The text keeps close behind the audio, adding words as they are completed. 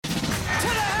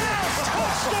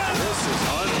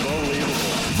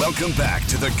Welcome back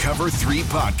to the Cover 3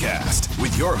 podcast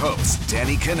with your hosts,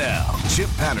 Danny Cannell, Chip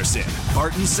Patterson,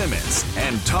 Barton Simmons,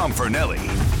 and Tom Fornelli.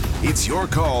 It's your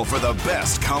call for the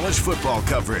best college football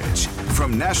coverage,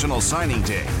 from National Signing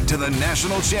Day to the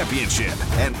National Championship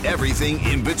and everything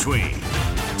in between.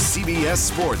 CBS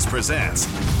Sports presents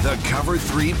the Cover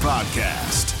 3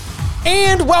 podcast.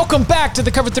 And welcome back to the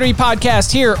Cover 3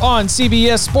 podcast here on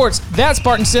CBS Sports. That's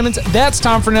Barton Simmons. That's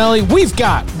Tom Fornelli. We've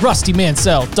got Rusty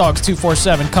Mansell, Dogs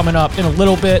 247, coming up in a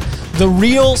little bit. The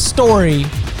real story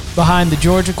behind the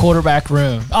Georgia quarterback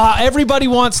room. Everybody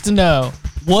wants to know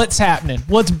what's happening,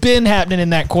 what's been happening in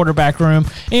that quarterback room,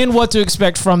 and what to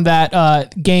expect from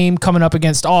that game coming up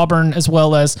against Auburn, as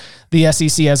well as the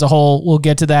SEC as a whole. We'll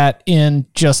get to that in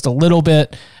just a little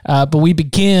bit. But we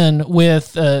begin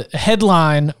with a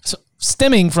headline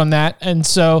stemming from that. And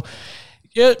so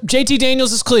JT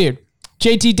Daniels is cleared.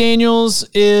 JT Daniels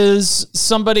is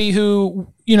somebody who,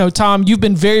 Tom, you've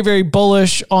been very, very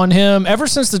bullish on him ever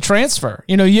since the transfer.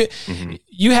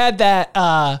 You had that,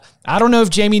 I don't know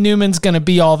if Jamie Newman's going to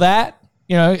be all that.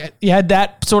 You had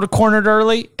that sort of cornered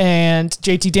early, and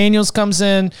JT Daniels comes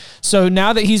in. So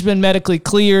now that he's been medically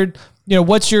cleared,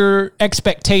 what's your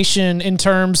expectation in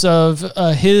terms of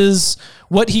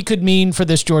what he could mean for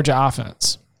this Georgia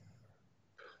offense?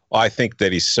 Well, I think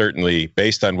that he's certainly,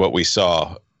 based on what we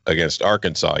saw against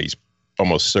Arkansas, he's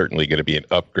almost certainly going to be an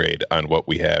upgrade on what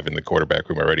we have in the quarterback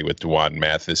room already, with D'Wan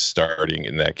Mathis starting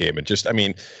in that game.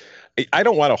 And I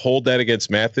don't want to hold that against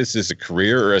Mathis as a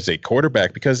career or as a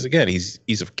quarterback, because again, he's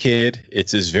a kid.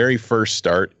 It's his very first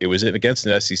start. It was against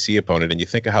an SEC opponent, and you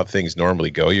think of how things normally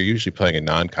go. You're usually playing a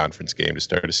non-conference game to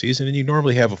start a season, and you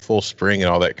normally have a full spring and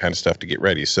all that kind of stuff to get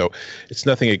ready. So it's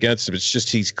nothing against him. It's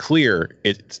just he's clear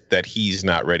that he's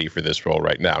not ready for this role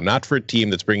right now. Not for a team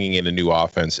that's bringing in a new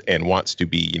offense and wants to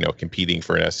be, competing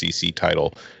for an SEC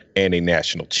title and a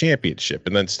national championship.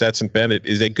 And then Stetson Bennett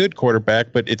is a good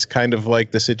quarterback, but it's kind of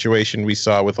like the situation we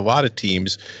saw with a lot of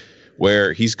teams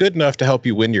where he's good enough to help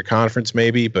you win your conference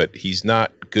maybe, but he's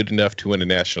not good enough to win a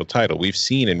national title. We've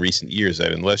seen in recent years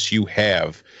that unless you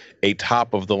have a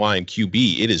top-of-the-line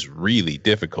QB, it is really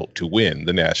difficult to win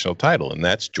the national title, and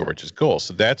that's Georgia's goal.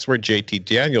 So that's where JT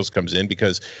Daniels comes in,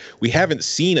 because we haven't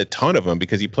seen a ton of him,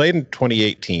 because he played in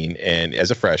 2018, and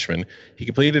as a freshman, he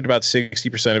completed about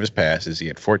 60% of his passes. He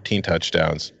had 14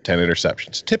 touchdowns, 10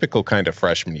 interceptions. Typical kind of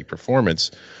freshman-y performance,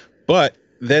 but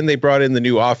then they brought in the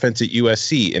new offense at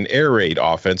USC, an air raid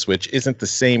offense, which isn't the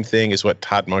same thing as what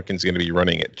Todd Monken's going to be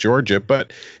running at Georgia,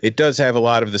 but it does have a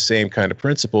lot of the same kind of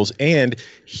principles. And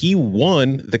he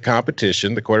won the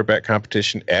competition, the quarterback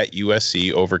competition at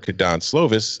USC over Kedon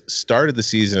Slovis, started the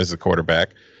season as the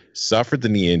quarterback, suffered the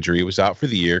knee injury, was out for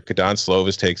the year. Kedon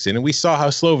Slovis takes in, and we saw how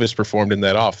Slovis performed in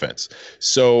that offense.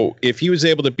 So if he was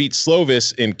able to beat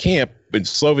Slovis in camp, and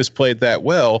Slovis played that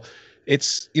well,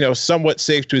 it's, somewhat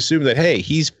safe to assume that, hey,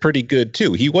 he's pretty good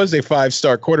too. He was a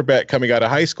 5-star quarterback coming out of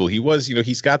high school. He was,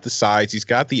 he's got the size, he's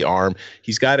got the arm,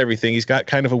 he's got everything. He's got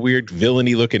kind of a weird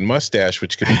villainy looking mustache,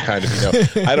 which could be kind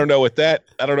of, I don't know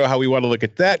how we want to look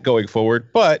at that going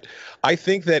forward. But I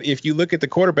think that if you look at the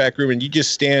quarterback room and you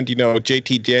just stand,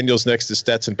 JT Daniels next to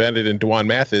Stetson Bennett and D'Wan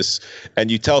Mathis, and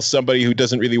you tell somebody who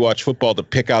doesn't really watch football to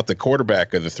pick out the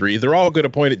quarterback of the three, they're all going to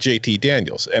point at JT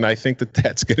Daniels. And I think that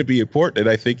that's going to be important. And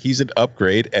I think he's an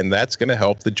upgrade, and that's going to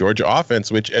help the Georgia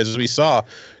offense, which, as we saw,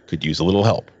 could use a little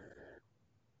help.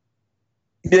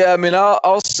 Yeah,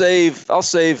 I'll save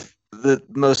the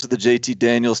most of the JT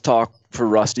Daniels talk for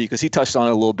Rusty, because he touched on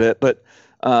it a little bit. But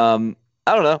I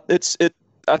don't know.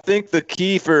 I think the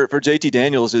key for JT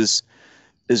Daniels is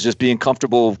just being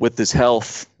comfortable with his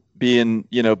health, being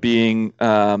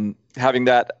having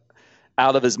that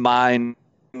out of his mind,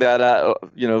 that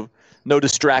no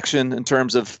distraction in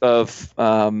terms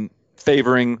of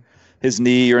favoring his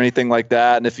knee or anything like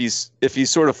that. And if he's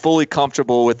sort of fully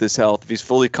comfortable with his health, if he's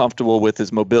fully comfortable with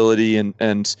his mobility and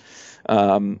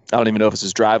I don't even know if it's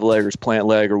his drive leg or his plant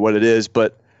leg or what it is,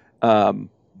 but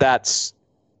that's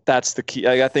the key.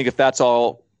 I think if that's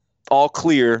all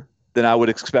clear, then I would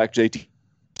expect JT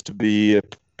to be a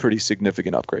pretty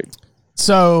significant upgrade.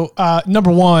 So,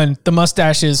 number one, the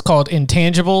mustache is called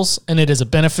intangibles, and it is a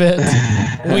benefit.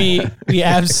 We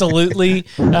absolutely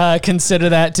consider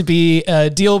that to be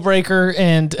a deal breaker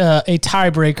and a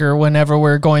tiebreaker whenever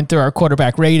we're going through our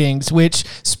quarterback ratings, which,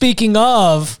 speaking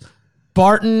of,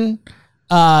 Barton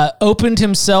opened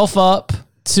himself up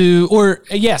to, or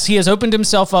yes, he has opened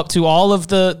himself up to all of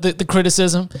the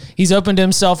criticism. He's opened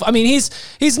himself. I mean,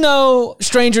 he's no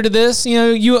stranger to this.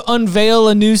 You unveil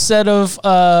a new set of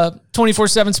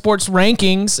 24/7 Sports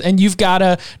rankings, and you've got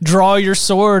to draw your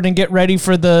sword and get ready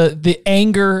for the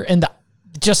anger and the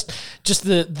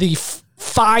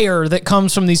fire that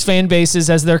comes from these fan bases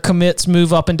as their commits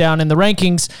move up and down in the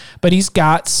rankings, but he's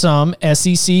got some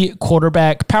SEC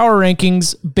quarterback power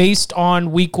rankings based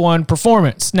on week one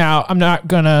performance. Now, I'm not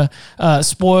going to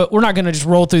we're not going to just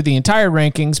roll through the entire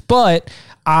rankings, but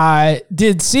I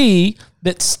did see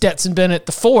that Stetson Bennett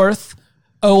IV,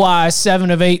 OI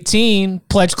 7 of 18,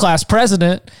 pledge class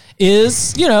president,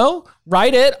 is,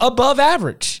 right at above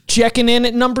average, checking in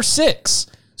at number 6.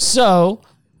 So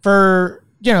for,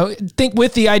 think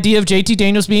with the idea of JT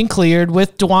Daniels being cleared,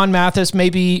 with D'Wan Mathis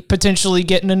maybe potentially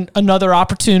getting another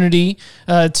opportunity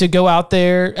to go out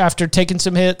there after taking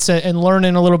some hits and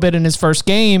learning a little bit in his first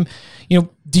game,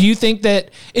 do you think that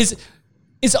is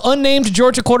unnamed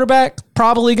Georgia quarterback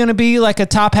probably going to be like a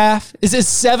top half? Is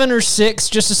 7 or 6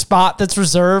 just a spot that's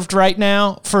reserved right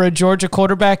now for a Georgia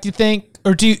quarterback, you think?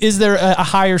 Or is there a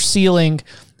higher ceiling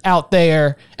out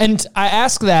there? And I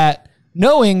ask that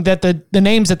knowing that the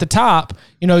names at the top,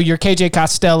 your KJ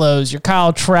Costellos, your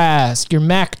Kyle Trask, your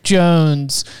Mac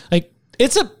Jones, like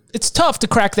it's tough to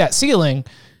crack that ceiling.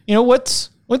 Where's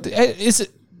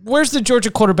the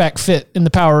Georgia quarterback fit in the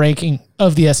power ranking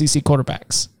of the SEC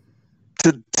quarterbacks?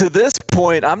 To this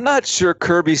point, I'm not sure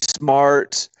Kirby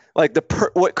Smart,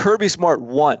 what Kirby Smart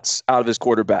wants out of his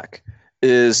quarterback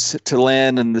is to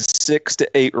land in the 6 to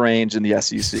 8 range in the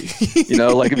SEC.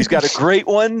 If he's got a great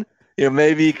one,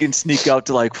 maybe he can sneak out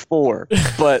to 4.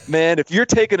 But man, if you're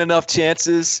taking enough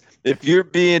chances, if you're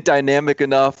being dynamic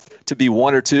enough to be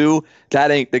 1 or 2, that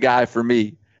ain't the guy for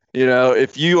me.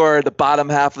 If you are the bottom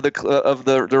half of the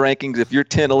rankings, if you're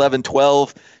 10, 11,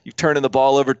 12, you're turning the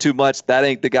ball over too much, that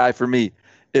ain't the guy for me.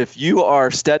 If you are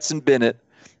Stetson Bennett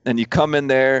and you come in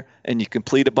there and you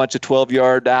complete a bunch of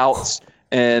 12-yard outs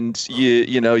and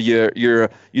you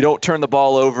don't turn the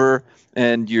ball over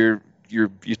and you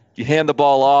hand the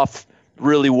ball off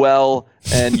really well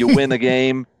and you win the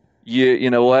game, you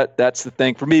know what? That's the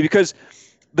thing for me, because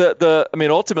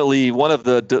ultimately one of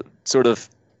the sort of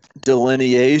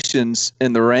delineations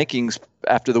in the rankings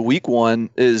after the week one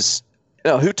is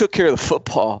who took care of the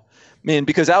football.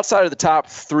 Because outside of the top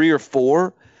 3 or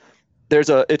 4,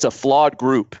 it's a flawed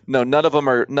group. No, none of them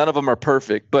are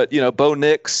perfect. But Bo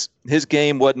Nix, his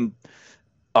game wasn't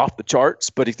off the charts,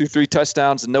 but he threw 3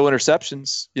 touchdowns and no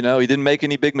interceptions. He didn't make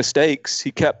any big mistakes.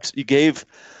 He gave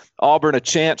Auburn a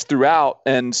chance throughout,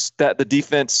 and that the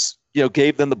defense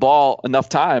gave them the ball enough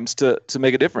times to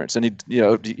make a difference. And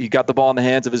he got the ball in the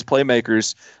hands of his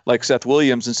playmakers like Seth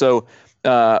Williams. And so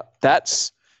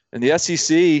that's in the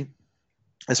SEC,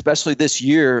 especially this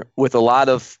year, with a lot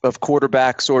of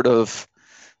quarterback sort of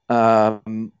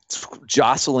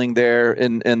jostling there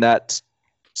in that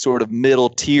sort of middle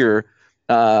tier.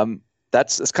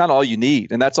 That's kind of all you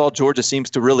need. And that's all Georgia seems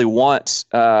to really want.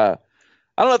 I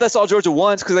don't know if that's all Georgia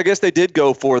wants, because I guess they did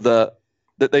go for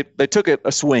they took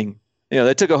a swing.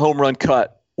 They took a home run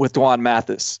cut with D'Wan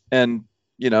Mathis, and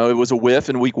it was a whiff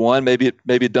in week one. Maybe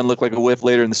it doesn't look like a whiff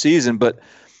later in the season, but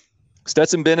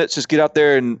Stetson Bennett, just get out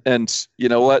there and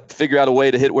figure out a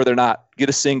way to hit where they're not. Get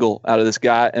a single out of this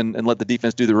guy and let the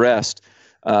defense do the rest.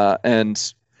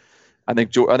 And I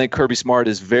think Kirby Smart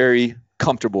is very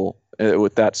comfortable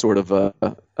with that sort of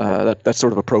that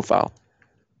sort of a profile.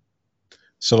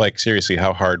 So, seriously,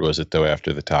 how hard was it though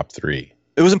after the top 3?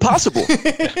 It was impossible.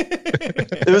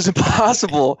 It was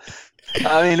impossible.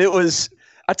 It was.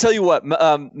 I tell you what,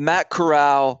 Matt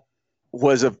Corral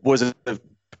was a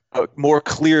more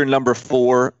clear number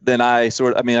 4 than I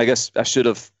guess I should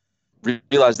have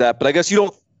realized that. But I guess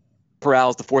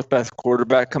Corral's the 4th best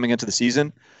quarterback coming into the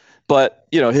season. But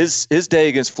his day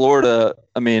against Florida,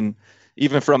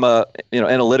 even from a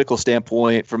analytical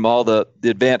standpoint, from all the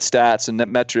advanced stats and net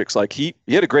metrics, he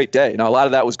had a great day. Now a lot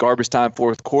of that was garbage time,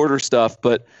 fourth quarter stuff,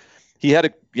 but he had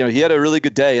a really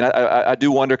good day, and I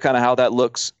do wonder kind of how that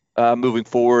looks moving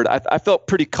forward. I felt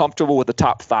pretty comfortable with the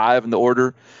top 5 in the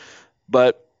order,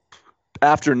 but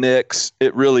after Nix,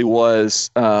 it really was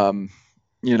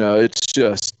it's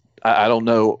just I don't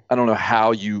know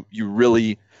how you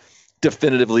really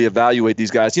definitively evaluate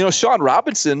these guys. Sean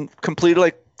Robinson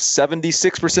completed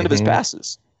 76% of his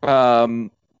passes.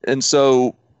 And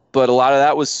so, but a lot of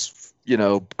that was,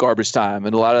 garbage time,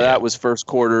 and a lot of that was first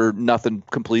quarter, nothing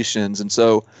completions. And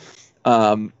so,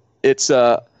 it's,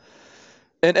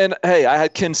 and hey, I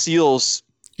had Ken Seals,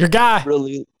 your guy,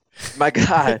 my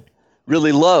guy,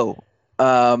 really low.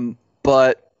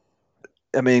 But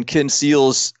Ken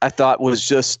Seals, I thought was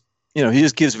just, he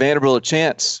just gives Vanderbilt a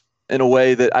chance in a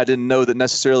way that I didn't know that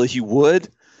necessarily he would.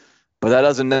 But that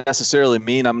doesn't necessarily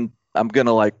mean I'm going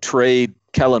to trade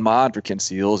Kellen Mond for Ken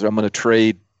Seals, or I'm going to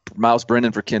trade Miles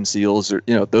Brennan for Ken Seals, or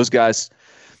those guys,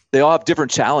 they all have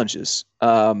different challenges.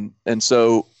 And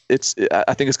so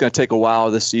I think it's going to take a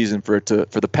while this season for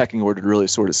the pecking order to really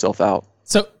sort itself out.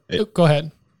 So go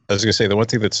ahead. I was going to say the one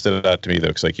thing that stood out to me, though,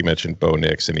 because like you mentioned Bo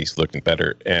Nix, and he's looking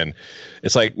better. And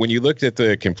it's like when you looked at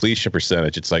the completion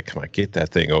percentage, it's like, come on, get that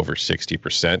thing over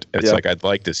 60%. It's like I'd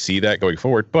like to see that going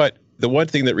forward. But the one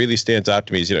thing that really stands out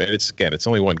to me is, and it's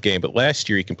only one game, but last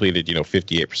year he completed,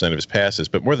 58% of his passes.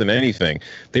 But more than anything,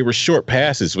 they were short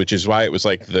passes, which is why it was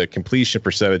like the completion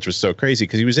percentage was so crazy,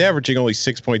 because he was averaging only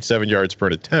 6.7 yards per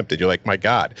attempt. And you're like, my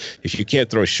God, if you can't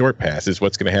throw short passes,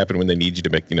 what's going to happen when they need you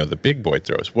to make, the big boy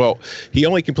throws? Well, he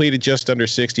only completed just under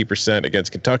 60%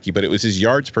 against Kentucky, but it was his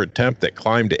yards per attempt that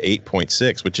climbed to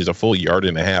 8.6, which is a full yard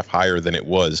and a half higher than it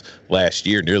was last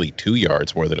year, nearly 2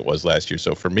 yards more than it was last year.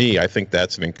 So for me, I think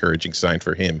that's an encouraging sign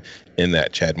for him in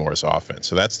that Chad Morris offense.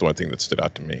 So that's the one thing that stood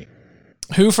out to me.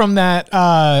 Who from that,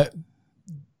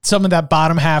 some of that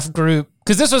bottom half group,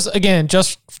 because this was, again,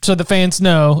 just so the fans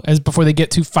know, as before they get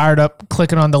too fired up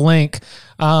clicking on the link,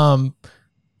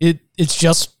 it's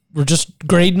just, we're just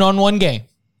grading on one game.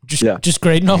 Just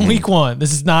grading on week one.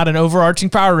 This is not an overarching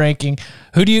power ranking.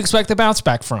 Who do you expect to bounce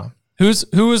back from? Who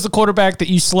is the quarterback that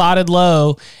you slotted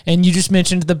low, and you just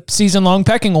mentioned the season-long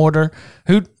pecking order?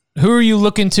 Who are you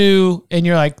looking to, and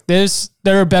you're like, there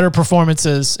are better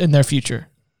performances in their future?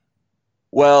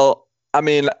 Well, I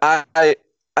mean, I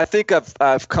think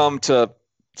I've come to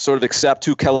sort of accept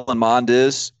who Kellen Mond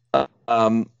is,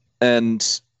 and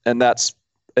that's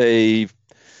a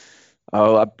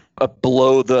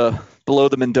below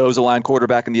the Mendoza line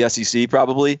quarterback in the SEC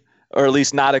probably, or at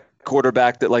least not a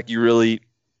quarterback that like you really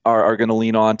are going to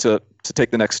lean on to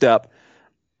take the next step.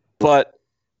 But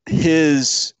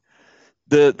the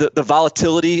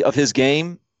volatility of his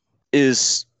game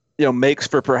is, makes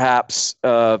for perhaps,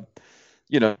 a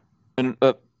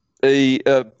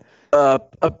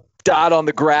dot on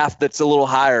the graph that's a little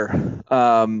higher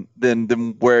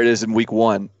than where it is in week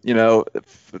one.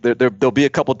 There'll be a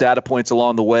couple data points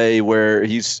along the way where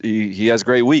he has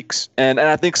great weeks. And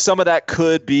I think some of that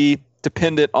could be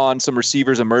dependent on some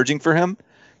receivers emerging for him.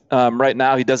 Right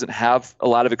now, he doesn't have a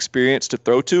lot of experience to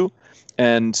throw to.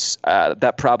 And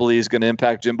that probably is going to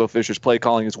impact Jimbo Fisher's play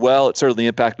calling as well. It's certainly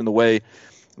impacting the way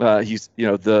he's,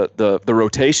 the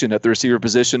rotation at the receiver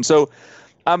position. So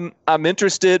I'm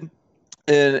interested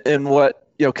in what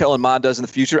Kellen Mond does in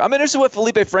the future. I'm interested in what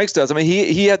Felipe Franks does. I mean,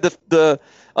 he had the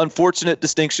unfortunate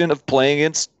distinction of playing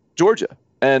against Georgia,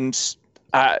 and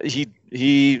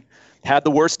he had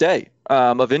the worst day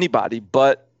of anybody.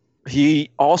 But he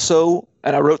also,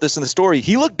 and I wrote this in the story,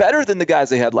 he looked better than the guys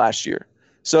they had last year.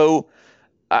 So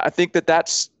I think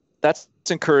that's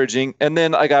encouraging. And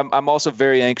then like I'm also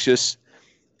very anxious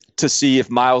to see if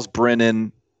Miles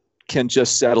Brennan can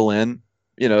just settle in.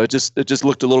 It just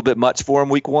looked a little bit much for him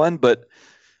week one, but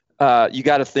you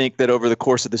got to think that over the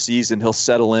course of the season he'll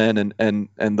settle in and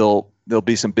there'll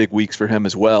be some big weeks for him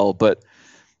as well. But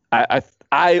I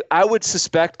would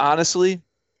suspect honestly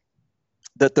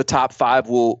that the top five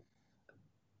will.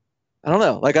 I don't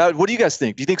know. What do you guys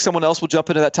think? Do you think someone else will jump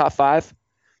into that top five?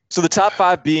 So the top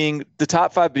five being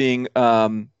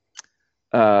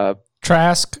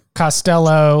Trask,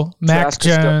 Costello, Mac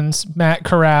Jones, Matt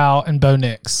Corral, and Bo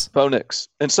Nix. Bo Nix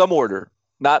in some order,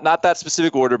 not that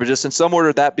specific order, but just in some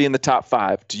order. That being the top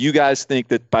five. Do you guys think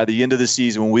that by the end of the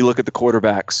season, when we look at the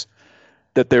quarterbacks,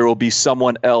 that there will be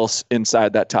someone else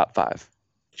inside that top five?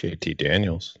 JT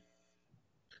Daniels.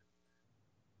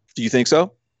 Do you think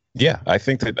so? Yeah, I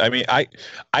think that. I mean, I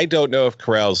don't know if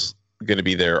Corral's going to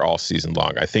be there all season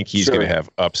long. I think he's going to have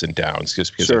ups and downs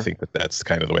just because I think that's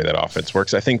kind of the way that offense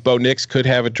works. I think Bo Nix could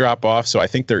have a drop off, so I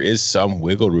think there is some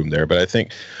wiggle room there. But I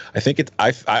think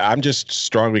I'm just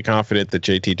strongly confident that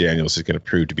JT Daniels is going to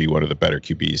prove to be one of the better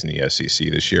QBs in the SEC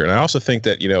this year. And I also think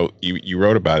that you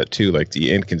wrote about it too, like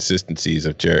the inconsistencies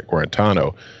of Jarrett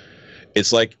Guarantano.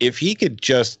 It's like if he could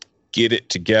just get it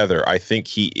together, I think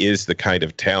he is the kind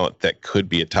of talent that could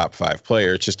be a top five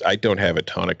player. It's just I don't have a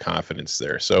ton of confidence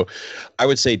there. So I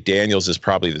would say Daniels is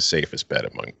probably the safest bet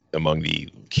among the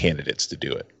candidates to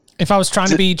do it. If I was trying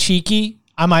to be cheeky,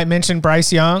 I might mention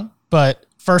Bryce Young, but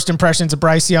first impressions of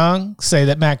Bryce Young say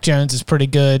that Mac Jones is pretty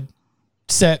good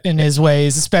set in his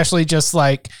ways, especially just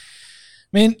like,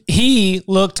 I mean, he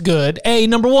looked good.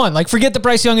 Number one, like forget that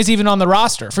Bryce Young is even on the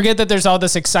roster. Forget that there's all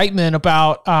this excitement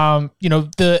about,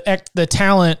 the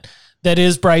talent that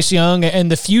is Bryce Young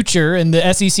and the future and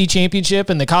the SEC championship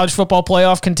and the college football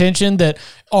playoff contention that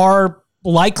are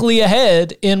likely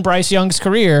ahead in Bryce Young's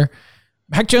career.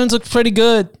 Mac Jones looks pretty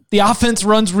good. The offense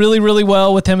runs really, really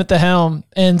well with him at the helm.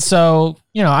 And so,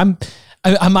 I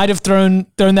might have thrown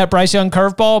that Bryce Young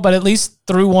curveball, but at least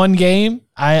through one game,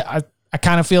 I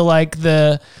kind of feel like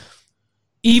the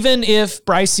even if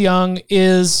Bryce Young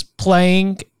is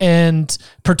playing and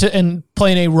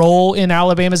playing a role in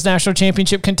Alabama's national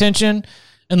championship contention,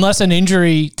 unless an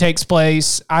injury takes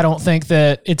place, I don't think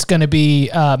that it's going to be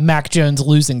Mac Jones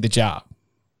losing the job.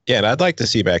 Yeah, and I'd like to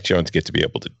see Mac Jones get to be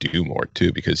able to do more,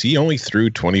 too, because he only threw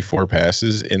 24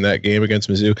 passes in that game against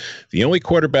Mizzou. The only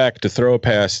quarterback to throw a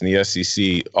pass in the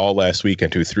SEC all last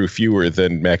weekend who threw fewer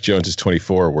than Mac Jones's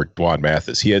 24 were Dwan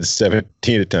Mathis. He had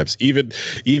 17 attempts.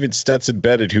 Even Stetson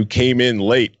Bennett, who came in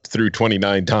late, threw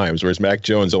 29 times, whereas Mac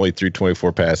Jones only threw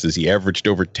 24 passes. He averaged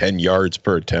over 10 yards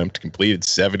per attempt, completed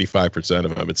 75%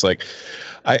 of them. It's like,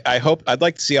 I'd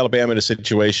like to see Alabama in a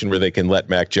situation where they can let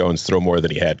Mac Jones throw more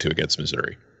than he had to against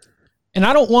Missouri. And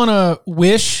I don't want to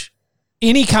wish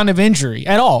any kind of injury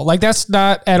at all. Like, that's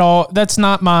not at all. That's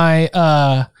not my,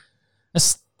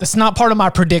 that's not part of my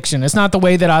prediction. It's not the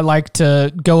way that I like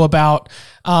to go about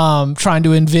trying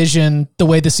to envision the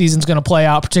way the season's going to play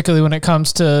out, particularly when it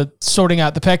comes to sorting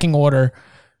out the pecking order.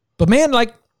 But man,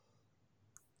 like,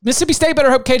 Mississippi State better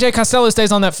hope KJ Costello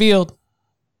stays on that field.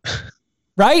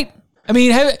 Right? I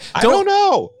mean, I don't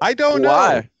know.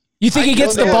 Why? You think he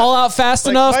gets the ball out fast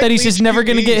enough that he's just never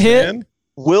going to get hit? Man.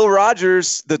 Will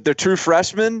Rogers, the true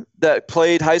freshman that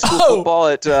played high school football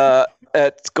at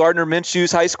Gardner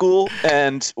Minshew's high school,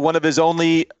 and one of his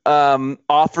only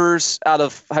offers out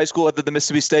of high school other than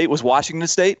Mississippi State was Washington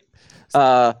State.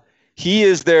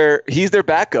 He's their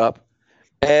backup,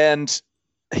 and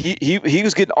he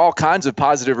was getting all kinds of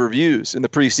positive reviews in the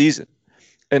preseason.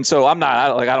 And so I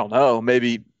don't know,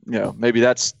 maybe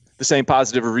that's the same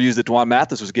positive reviews that Dwan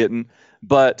Mathis was getting,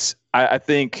 but I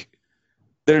think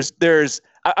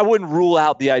I wouldn't rule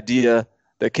out the idea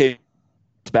that KJ's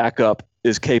backup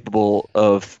is capable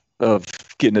of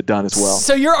getting it done as well.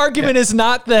 So your argument is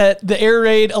not that the air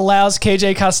raid allows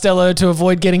KJ Costello to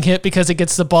avoid getting hit because it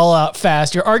gets the ball out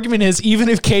fast. Your argument is even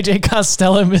if KJ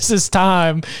Costello misses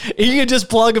time, you can just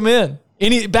plug him in.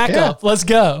 Any backup, let's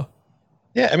go.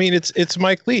 Yeah, I mean, it's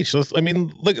Mike Leach. I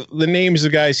mean, look at the names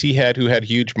of guys he had who had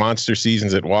huge monster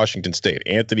seasons at Washington State.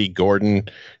 Anthony Gordon,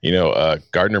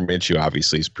 Gardner Minshew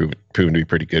obviously has proven to be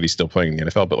pretty good. He's still playing in the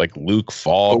NFL, but like Luke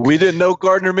Falk. But we didn't know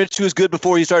Gardner Minshew was good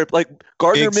before he started. Like,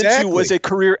 Gardner Minshew was a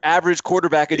career average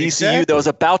quarterback at ECU that was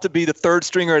about to be the third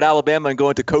stringer at Alabama and go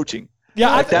into coaching.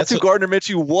 Yeah, that's who Gardner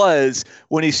Minshew was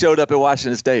when he showed up at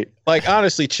Washington State. Like,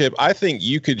 honestly, Chip, I think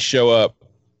you could show up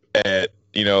at,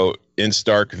 in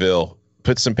Starkville,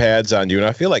 put some pads on you, and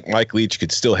I feel like Mike Leach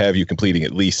could still have you completing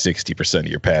at least 60% of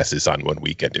your passes on one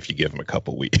weekend if you give him a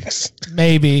couple weeks.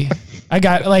 Maybe. I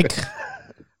got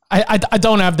I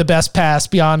don't have the best pass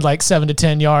beyond like 7 to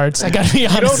 10 yards. I got to be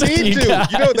honest with you guys.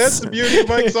 That's the beauty of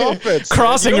Mike's offense.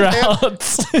 Crossing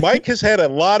routes. Mike has had a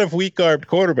lot of weak-armed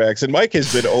quarterbacks, and Mike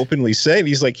has been openly saying,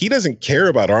 he's like, he doesn't care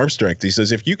about arm strength. He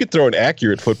says, if you could throw an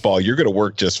accurate football, you're going to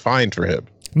work just fine for him.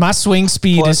 My swing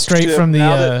speed is straight from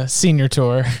the senior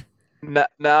tour.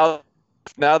 Now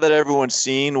that everyone's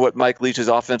seen what Mike Leach's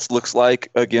offense looks like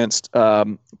against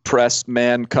press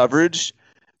man coverage,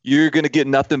 you're going to get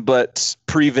nothing but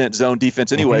prevent zone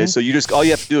defense anyway. So all you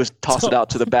have to do is toss it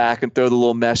out to the back and throw the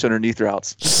little mesh underneath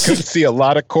routes. Going to see a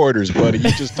lot of quarters, buddy.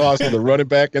 You just toss to the running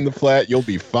back in the flat, you'll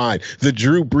be fine. The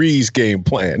Drew Brees game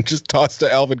plan. Just toss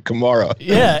to Alvin Kamara.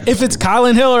 Yeah, if it's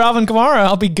Kylan Hill or Alvin Kamara,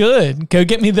 I'll be good. Go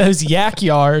get me those yak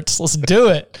yards. Let's do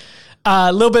it.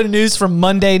 A little bit of news from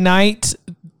Monday night.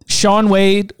 Shaun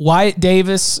Wade, Wyatt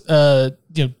Davis,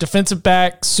 defensive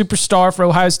back, superstar for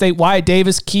Ohio State. Wyatt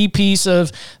Davis, key piece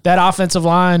of that offensive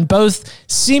line, both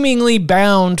seemingly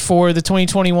bound for the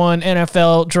 2021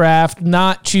 NFL draft,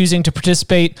 not choosing to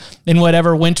participate in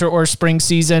whatever winter or spring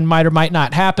season might or might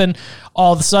not happen.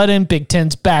 All of a sudden, Big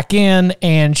Ten's back in,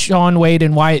 and Shaun Wade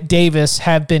and Wyatt Davis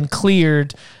have been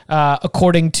cleared,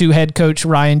 according to head coach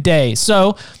Ryan Day.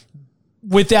 So,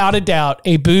 without a doubt,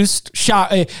 a boost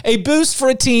for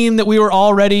a team that we were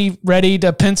already ready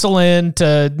to pencil in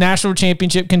to national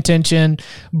championship contention.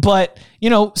 But,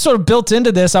 sort of built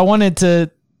into this, I wanted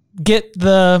to get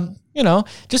the,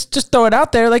 just throw it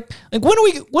out there. Like when are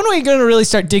we going to really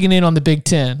start digging in on the Big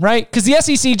Ten, right? Because the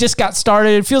SEC just got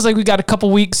started. It feels like we got a couple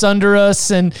weeks under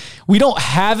us, and we don't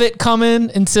have it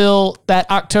coming until that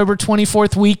October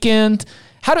 24th weekend.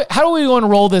 How do we want to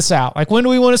roll this out? Like, when do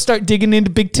we want to start digging into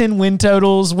Big Ten win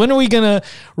totals? When are we going to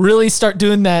really start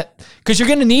doing that? Because you're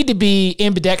going to need to be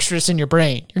ambidextrous in your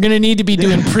brain. You're going to need to be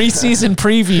doing preseason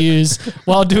previews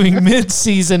while doing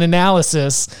mid-season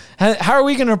analysis. How are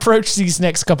we going to approach these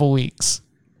next couple weeks?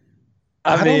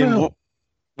 I mean,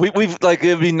 we've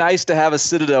it'd be nice to have a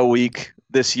Citadel week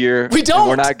this year. We don't.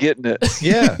 We're not getting it.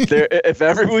 Yeah. If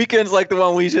every weekend's like the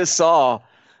one we just saw,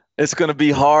 it's going to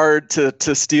be hard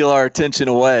to steal our attention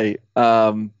away.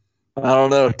 I don't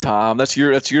know, Tom. That's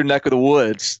your neck of the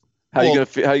woods. How you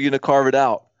gonna carve it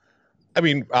out? I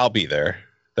mean, I'll be there.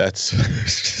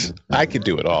 That's I can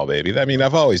do it all, baby. I mean,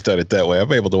 I've always done it that way.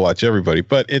 I'm able to watch everybody,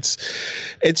 but it's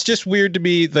just weird to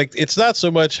me. Like, it's not so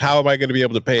much how am I going to be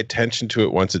able to pay attention to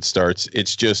it once it starts.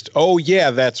 It's just, oh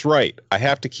yeah, that's right. I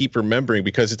have to keep remembering,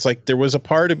 because it's like there was a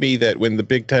part of me that when the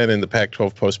Big Ten and the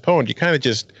Pac-12 postponed, you kind of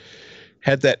just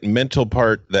had that mental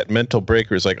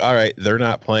breaker is like, all right, they're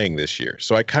not playing this year.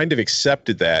 So I kind of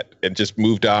accepted that and just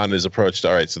moved on as approach to,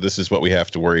 all right, so this is what we have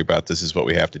to worry about. This is what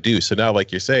we have to do. So now,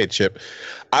 like you're saying, Chip,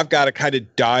 I've got to kind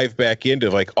of dive back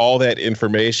into like all that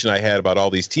information I had about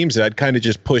all these teams that I'd kind of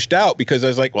just pushed out because I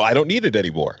was like, well, I don't need it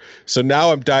anymore. So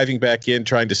now I'm diving back in,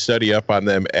 trying to study up on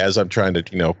them as I'm trying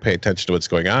to, pay attention to what's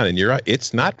going on. And you're right.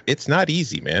 It's not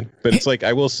easy, man. But it's like,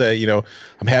 I will say,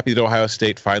 I'm happy that Ohio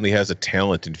State finally has a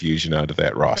talent infusion onto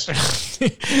that roster.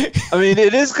 I mean,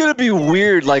 it is going to be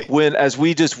weird, like as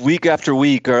we just week after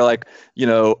week are like,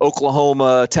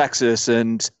 Oklahoma, Texas,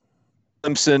 and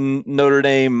Clemson, Notre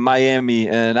Dame, Miami,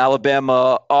 and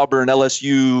Alabama, Auburn,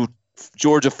 LSU,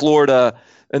 Georgia, Florida,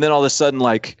 and then all of a sudden,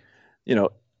 like,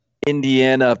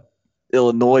 Indiana,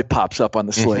 Illinois pops up on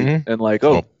the slate, and like,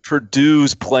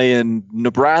 Purdue's playing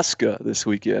Nebraska this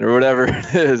weekend or whatever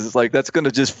it is. It's like, that's going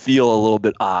to just feel a little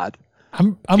bit odd.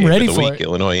 I'm ready for it.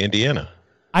 Illinois, Indiana.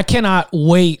 I cannot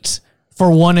wait for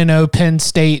 1-0 Penn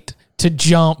State to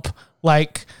jump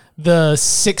like the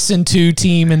 6-2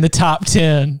 team in the top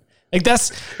 10. Like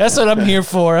that's what I'm here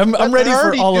for. I'm ready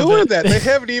for all of it. That. They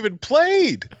haven't even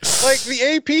played. Like the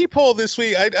AP poll this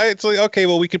week, it's like, okay,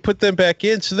 well, we could put them back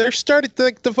in. So they're started.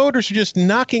 Like the voters are just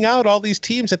knocking out all these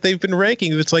teams that they've been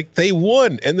ranking. It's like they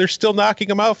won, and they're still knocking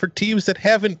them out for teams that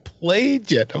haven't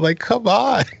played yet. I'm like, come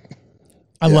on.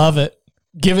 I love it.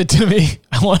 Give it to me.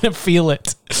 I want to feel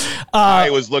it.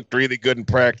 Iowa's looked really good in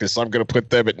practice. I'm going to put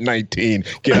them at 19.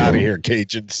 Get out of here,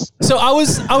 Cajuns. So I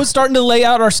was starting to lay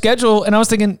out our schedule, and I was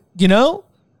thinking,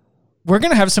 we're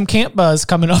going to have some camp buzz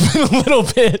coming up in a little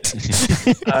bit.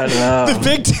 I know. The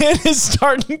Big Ten is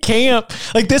starting camp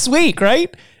like this week,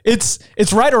 right? It's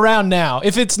right around now.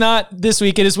 If it's not this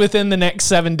week, it is within the next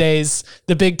 7 days.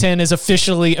 The Big Ten is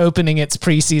officially opening its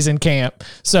preseason camp.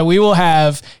 So we will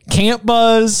have camp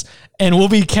buzz, and we'll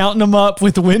be counting them up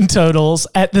with win totals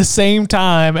at the same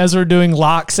time as we're doing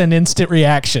locks and instant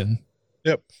reaction.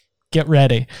 Yep. Get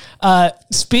ready.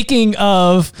 Speaking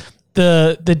of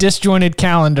the disjointed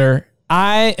calendar,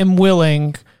 I am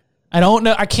willing. I don't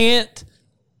know. I can't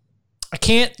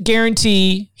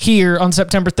guarantee here on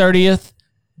September 30th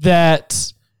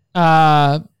that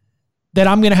I'm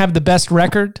going to have the best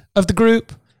record of the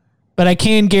group, but I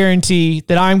can guarantee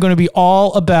that I'm going to be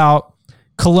all about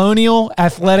Colonial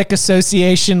Athletic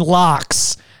Association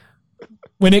locks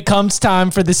when it comes time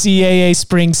for the CAA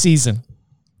spring season.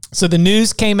 So the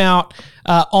news came out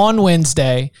on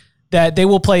Wednesday that they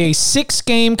will play a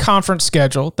 6-game conference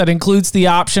schedule that includes the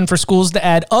option for schools to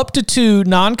add up to 2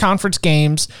 non-conference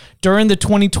games during the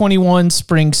 2021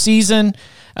 spring season.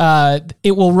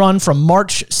 It will run from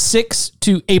March 6th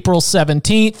to April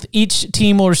 17th. Each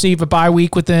team will receive a bye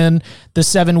week within the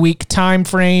 7-week time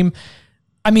frame.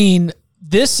 I mean,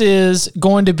 this is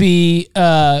going to be,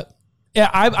 I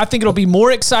think it'll be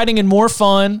more exciting and more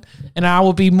fun, and I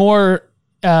will be more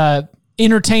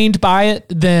entertained by it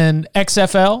than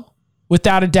XFL,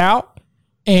 without a doubt.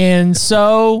 And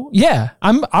so, yeah,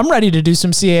 I'm ready to do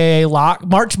some CAA lock.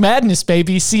 March Madness,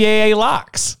 baby, CAA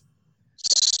locks.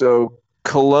 So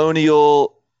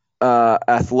Colonial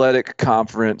Athletic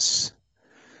Conference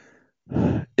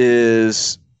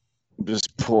is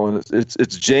just pulling.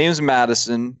 It's James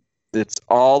Madison. It's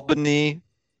Albany,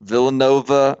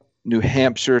 Villanova, New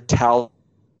Hampshire, Talbot,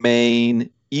 Maine,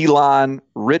 Elon,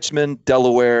 Richmond,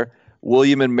 Delaware,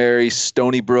 William and Mary,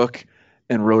 Stony Brook,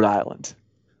 and Rhode Island.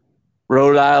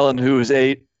 Rhode Island, who was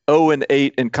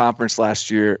 0-8 in conference last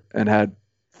year and had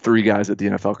 3 guys at the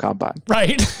NFL Combine.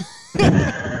 Right.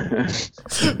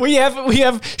 we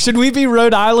have. Should we be a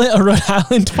Rhode Island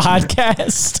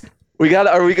podcast?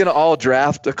 Are we going to all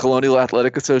draft a Colonial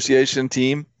Athletic Association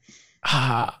team?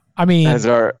 I mean, as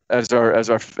our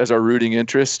rooting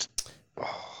interest.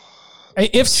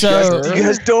 If so, you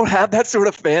guys don't have that sort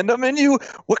of fandom in you.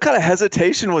 What kind of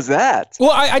hesitation was that?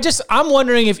 Well, I'm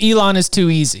wondering if Elon is too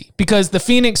easy, because the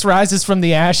Phoenix rises from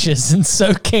the ashes, and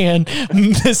so can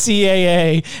the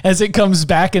CAA as it comes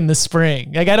back in the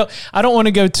spring. Like I don't want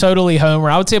to go totally homer.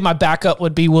 I would say my backup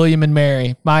would be William and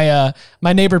Mary. My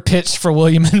neighbor pitched for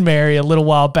William and Mary a little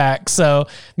while back, so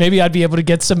maybe I'd be able to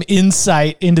get some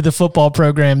insight into the football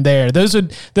program there. Those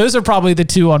are probably the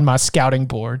 2 on my scouting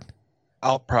board.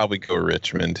 I'll probably go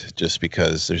Richmond just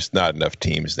because there's not enough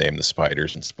teams named the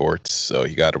Spiders in sports, so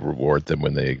you got to reward them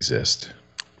when they exist.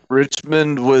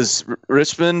 Richmond was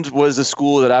a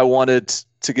school that I wanted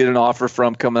to get an offer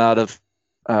from coming out of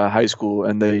high school,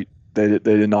 and they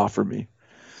didn't offer me.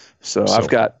 So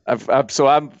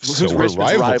I'm who's Richmond's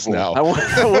rival now. I want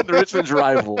the Richmond's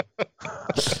rival.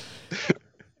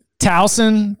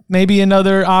 Towson, maybe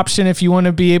another option if you want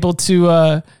to be able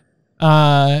to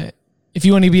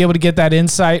get that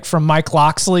insight from Mike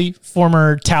Loxley,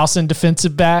 former Towson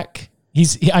defensive back.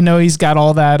 I know he's got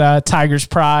all that Tigers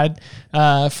pride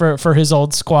for his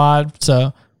old squad.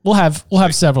 So we'll have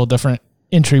several different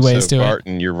entryways to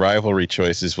Barton, your rivalry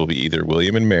choices will be either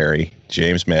William and Mary,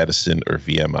 James Madison, or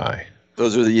VMI.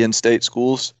 Those are the in-state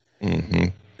schools. Mm-hmm.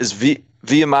 Is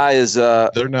VMI is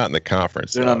they're not in the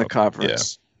conference. They're not in the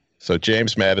conference. Yeah. So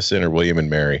James Madison or William and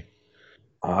Mary.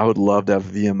 I would love to have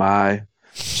VMI.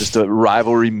 Just a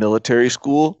rivalry military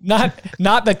school. Not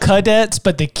the cadets,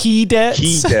 but the Keydets.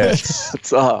 Keydets.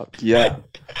 What's up? Yeah.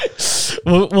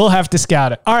 We'll have to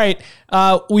scout it. All right.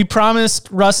 We promised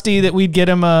Rusty that we'd get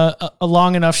him a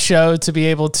long enough show to be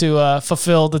able to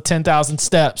fulfill the 10,000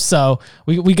 steps. So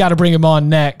we got to bring him on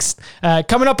next.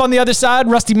 Coming up on the other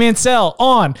side, Rusty Mansell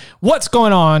on what's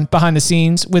going on behind the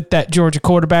scenes with that Georgia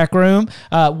quarterback room,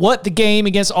 what the game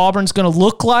against Auburn's going to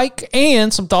look like,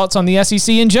 and some thoughts on the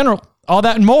SEC in general. All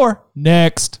that and more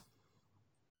next.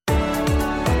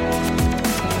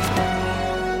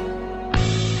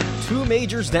 2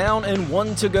 majors down and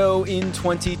 1 to go in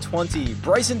 2020.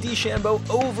 Bryson DeChambeau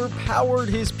overpowered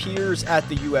his peers at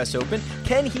the U.S. Open.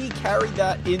 Can he carry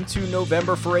that into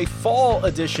November for a fall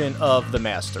edition of the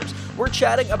Masters? We're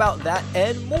chatting about that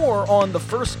and more on the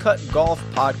First Cut Golf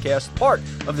podcast, part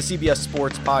of the CBS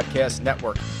Sports Podcast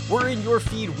Network. We're in your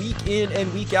feed week in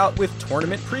and week out with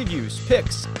tournament previews,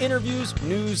 picks, interviews,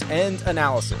 news, and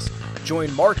analysis.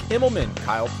 Join Mark Immelman,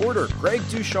 Kyle Porter, Greg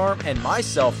Ducharme, and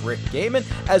myself, Rick Gaiman,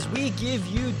 as we give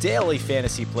you daily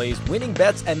fantasy plays, winning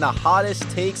bets, and the hottest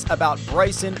takes about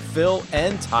Bryson, Phil,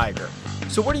 and Tiger.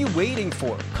 So what are you waiting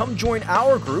for? Come join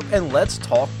our group and let's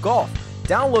talk golf.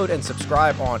 Download and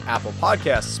subscribe on Apple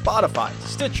Podcasts, Spotify,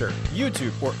 Stitcher,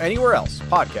 YouTube, or anywhere else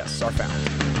podcasts are found.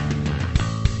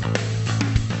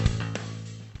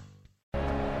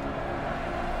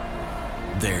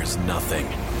 There's nothing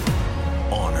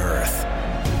on earth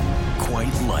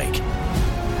quite like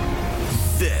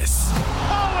this.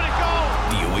 Oh, what a goal!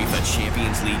 The UEFA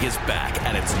Champions League is back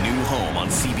at its new home on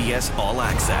CBS All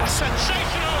Access.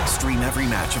 Sensational! Stream every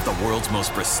match of the world's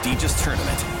most prestigious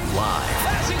tournament live.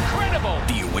 That's incredible!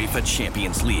 The UEFA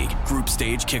Champions League group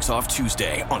stage kicks off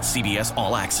Tuesday on CBS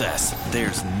All Access.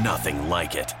 There's nothing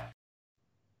like it.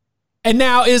 And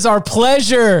now is our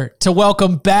pleasure to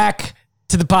welcome back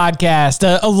to the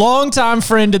podcast a longtime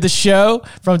friend of the show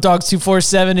from Dogs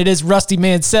 247. It is Rusty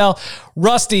Mansell.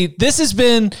 Rusty, this has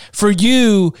been for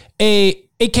you a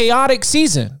chaotic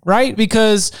season, right?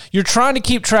 Because you're trying to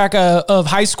keep track of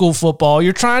high school football.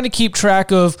 You're trying to keep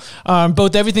track of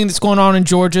both everything that's going on in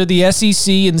Georgia, the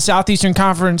SEC, and the Southeastern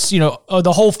Conference,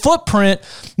 the whole footprint.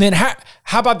 And then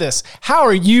how about this? How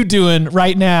are you doing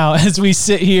right now as we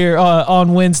sit here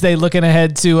on Wednesday looking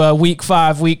ahead to week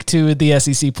 5, week 2 of the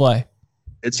SEC play?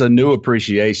 It's a new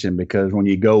appreciation because when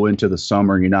you go into the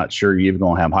summer and you're not sure you're even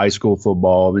going to have high school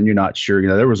football, then you're not sure.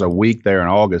 There was a week there in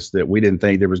August that we didn't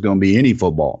think there was going to be any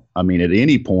football. I mean, at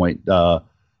any point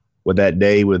with that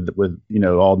day, with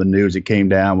all the news that came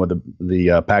down with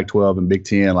the Pac-12 and Big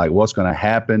Ten, like what's going to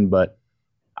happen. But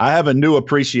I have a new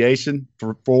appreciation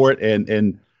for it.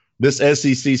 And this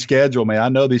SEC schedule, man, I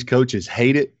know these coaches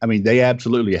hate it. I mean, they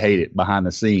absolutely hate it behind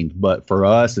the scenes. But for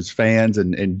us as fans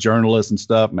and journalists and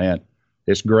stuff, man,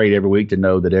 it's great every week to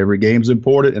know that every game's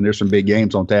important and there's some big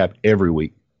games on tap every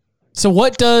week. So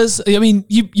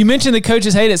you mentioned the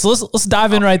coaches hate it. So let's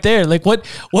dive in right there. Like what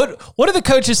are the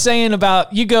coaches saying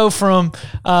about you go from,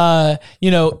 all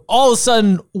of a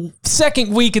sudden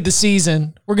second week of the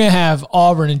season, we're going to have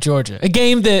Auburn and Georgia, a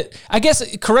game that I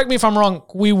guess, correct me if I'm wrong,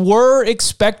 we were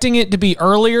expecting it to be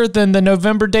earlier than the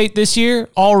November date this year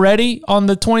already on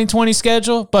the 2020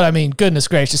 schedule. But I mean, goodness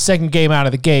gracious, second game out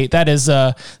of the gate. That's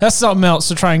something else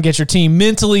to try and get your team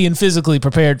mentally and physically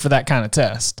prepared for that kind of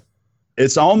test.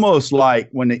 It's almost like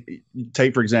when you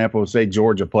take, for example, say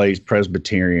Georgia plays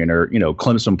Presbyterian or,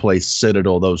 Clemson plays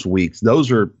Citadel those weeks.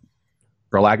 Those are,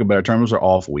 for lack of a better term, those are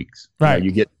off weeks. Right.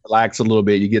 You get to relax a little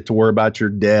bit. You get to worry about your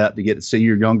depth. You get to see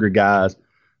your younger guys.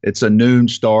 It's a noon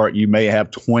start. You may have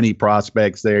 20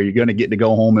 prospects there. You're going to get to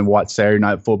go home and watch Saturday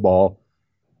Night Football.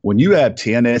 When you have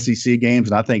 10 SEC games,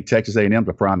 and I think Texas A&M is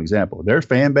a prime example, their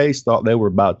fan base thought they were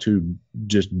about to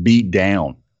just beat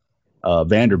down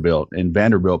Vanderbilt, and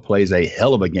Vanderbilt plays a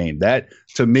hell of a game. That,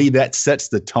 to me, that sets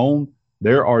the tone.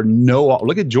 There are no –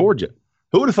 look at Georgia.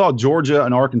 Who would have thought Georgia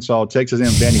and Arkansas, Texas and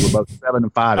Vandy were both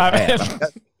 7-5 at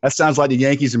half? That sounds like the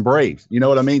Yankees and Braves. You know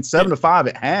what I mean? 7-5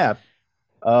 at half.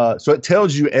 So it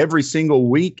tells you every single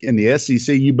week in the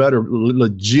SEC, you better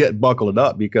legit buckle it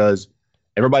up because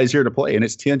everybody's here to play. And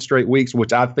it's 10 straight weeks,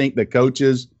 which I think the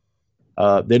coaches,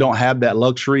 they don't have that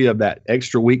luxury of that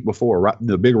extra week before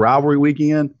the big rivalry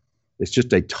weekend. It's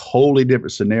just a totally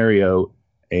different scenario.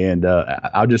 And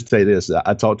I'll just say this.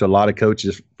 I talked to a lot of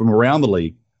coaches from around the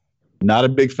league. Not a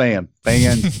big fan.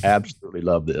 Fans absolutely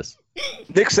love this.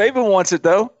 Nick Saban wants it,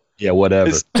 though. Yeah, whatever.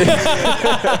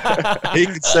 He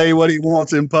can say what he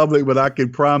wants in public, but I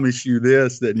can promise you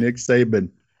this, that Nick Saban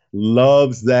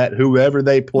loves that whoever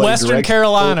they play. Western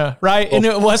Carolina, right? And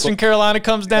Western Carolina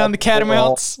comes down the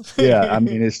Catamounts. Yeah, I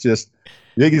mean, it's just,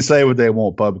 they can say what they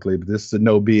want publicly, but this is a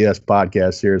no BS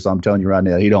podcast here, so I'm telling you right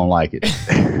now, he don't like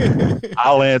it.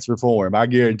 I'll answer for him. I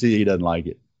guarantee he doesn't like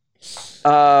it.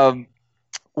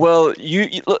 Well,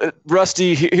 you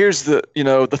Rusty, here's the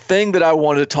thing that I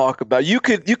wanted to talk about. You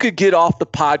could get off the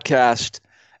podcast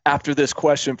after this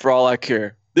question for all I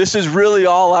care. This is really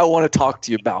all I want to talk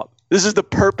to you about. This is the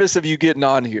purpose of you getting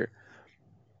on here.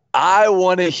 I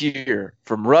want to hear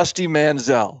from Rusty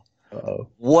Mansell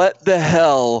what the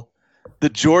hell the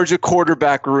Georgia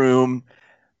quarterback room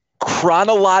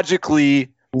chronologically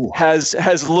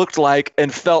has looked like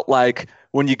and felt like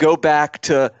when you go back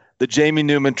to the Jamie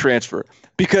Newman transfer.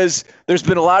 Because there's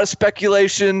been a lot of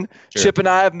speculation. Sure. Chip and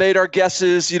I have made our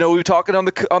guesses. We were talking on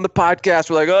the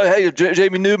podcast. We're like, oh, hey,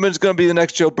 Jamie Newman's going to be the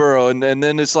next Joe Burrow. And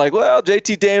then it's like, well,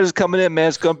 JT Daniels is coming in, man.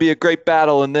 It's going to be a great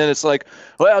battle. And then it's like,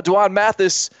 well, Dwan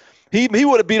Mathis, he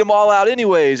would have beat them all out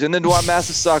anyways. And then Dwan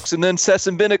Mathis sucks. And then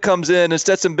Stetson Bennett comes in, and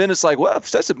Stetson Bennett's like, well,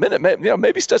 Stetson Bennett,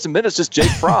 maybe Stetson Bennett's just Jake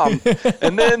Fromm.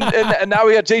 and now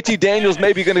we got JT Daniels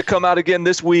maybe going to come out again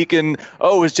this week. And,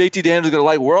 is JT Daniels going to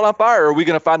light world on fire? Or are we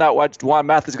going to find out why Dwan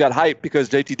Mathis got hyped because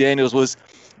JT Daniels was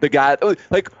the guy?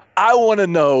 Like, I want to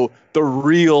know the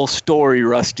real story,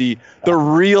 Rusty, the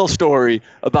real story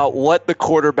about what the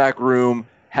quarterback room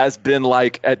has been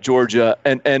like at Georgia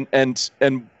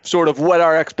and sort of what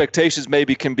our expectations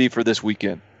maybe can be for this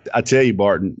weekend. I tell you,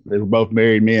 Barton, they were both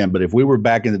married men, but if we were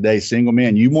back in the day single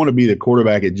men, you want to be the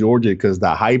quarterback at Georgia because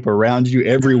the hype around you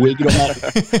every week,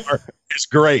 it's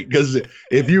great because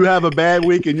if you have a bad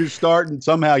week and you're starting,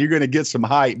 somehow you're going to get some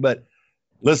hype. But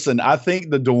listen, I think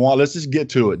let's just get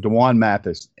to it. Dwan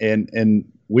Mathis, and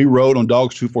we wrote on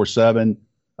Dogs 247.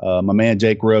 My man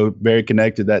Jake Rowe, very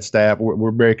connected, that staff.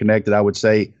 We're very connected, I would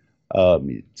say,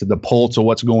 to the pulse of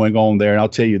what's going on there. And I'll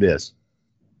tell you this,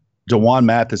 Dwan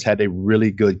Mathis had a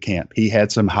really good camp. He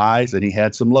had some highs and he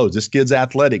had some lows. This kid's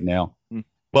athletic now.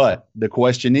 But the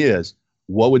question is,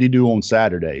 what would he do on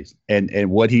Saturdays? And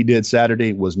what he did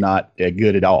Saturday was not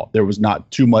good at all. There was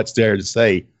not too much there to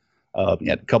say. He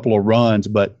had a couple of runs,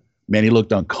 but, man, he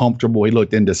looked uncomfortable. He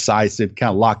looked indecisive,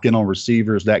 kind of locked in on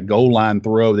receivers. That goal line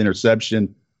throw, the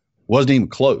interception, wasn't even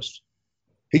close.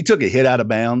 He took a hit out of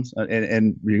bounds,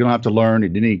 and you're going to have to learn.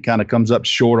 And then he kind of comes up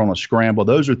short on a scramble.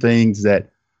 Those are things that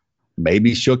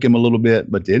maybe shook him a little bit.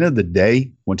 But at the end of the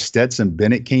day, when Stetson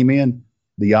Bennett came in,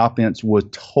 the offense was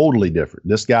totally different.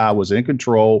 This guy was in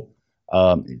control,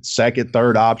 second,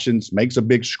 third options, makes a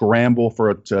big scramble for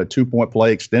a 2-point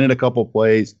play, extended a couple of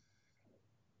plays.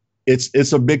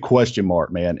 It's a big question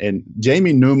mark, man. And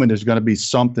Jamie Newman is going to be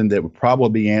something that would probably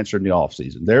be answered in the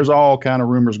offseason. There's all kind of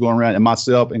rumors going around, and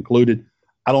myself included.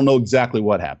 I don't know exactly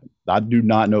what happened. I do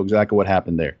not know exactly what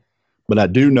happened there. But I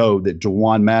do know that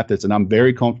Dwan Mathis, and I'm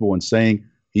very comfortable in saying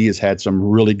he has had some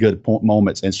really good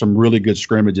moments and some really good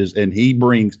scrimmages, and he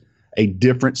brings a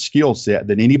different skill set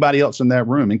than anybody else in that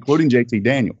room, including JT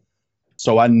Daniel.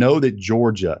 So I know that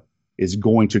Georgia is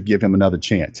going to give him another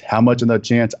chance. How much another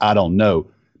chance, I don't know.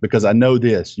 Because I know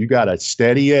this, you got a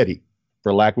steady Eddie,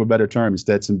 for lack of a better term, in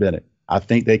Stetson Bennett. I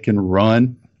think they can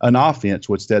run an offense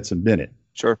with Stetson Bennett.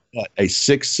 Sure. But a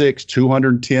 6'6",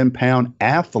 210-pound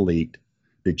athlete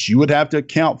that you would have to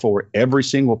account for every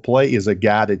single play is a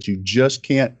guy that you just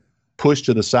can't push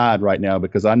to the side right now,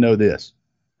 because I know this.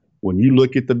 When you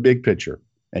look at the big picture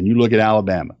and you look at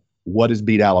Alabama, what has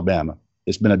beat Alabama?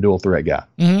 It's been a dual threat guy.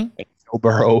 Mm-hmm. Joe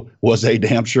Burrow was a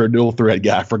damn sure dual threat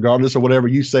guy, regardless of whatever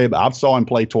you say. But I saw him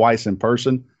play twice in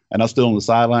person, and I was still on the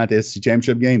sideline at the SEC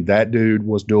championship game. That dude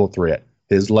was dual threat.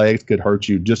 His legs could hurt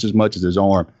you just as much as his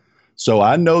arm. So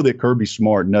I know that Kirby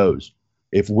Smart knows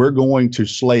if we're going to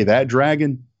slay that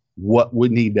dragon, what we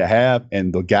need to have,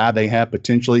 and the guy they have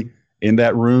potentially in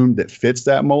that room that fits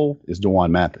that mold is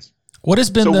Dwan Mathis. What has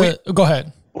been go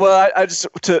ahead. Well, I just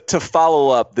to follow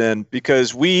up then,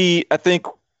 because I think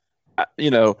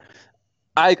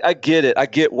I get it. I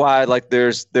get why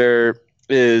there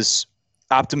is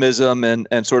optimism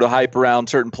and sort of hype around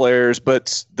certain players,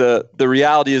 but the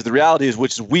reality is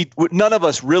which is we none of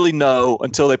us really know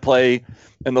until they play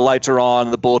and the lights are on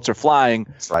and the bullets are flying.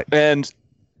 That's right. And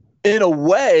in a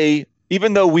way,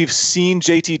 even though we've seen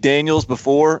JT Daniels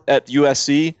before at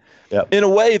USC, in a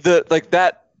way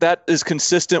that is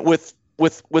consistent with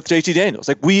JT Daniels.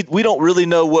 Like we don't really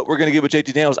know what we're going to get with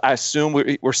JT Daniels. I assume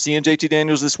we're seeing JT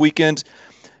Daniels this weekend.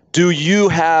 Do you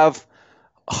have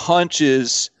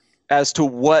hunches as to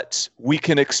what we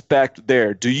can expect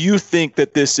there? Do you think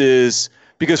that this is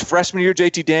because freshman year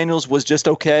JT Daniels was just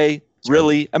okay?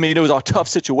 Really? I mean, it was a tough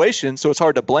situation, so it's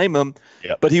hard to blame him.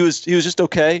 But he was just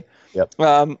okay.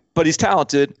 But he's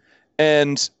talented,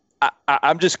 and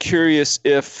I'm just curious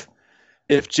if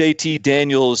JT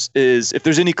Daniels if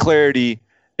there's any clarity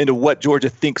into what Georgia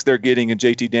thinks they're getting in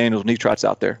JT Daniels when he trots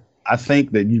out there. I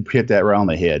think that you hit that right on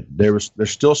the head. There's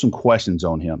still some questions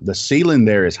on him. The ceiling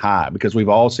there is high because we've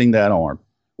all seen that arm.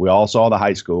 We all saw the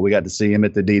high school. We got to see him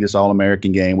at the Adidas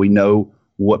All-American game. We know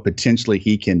what potentially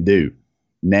he can do.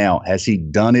 Now, has he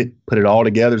done it, put it all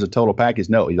together as a total package?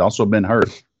 No. He's also been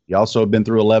hurt. He also been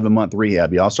through 11-month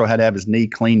rehab. He also had to have his knee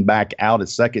cleaned back out a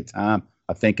second time,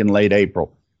 I think, in late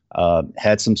April.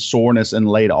 Had some soreness in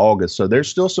late August. So there's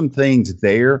still some things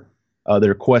there that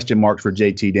are question marks for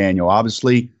JT Daniel.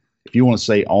 Obviously, if you want to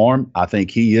say arm, I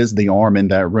think he is the arm in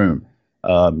that room.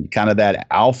 Kind of that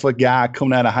alpha guy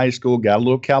coming out of high school, got a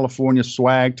little California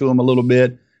swag to him a little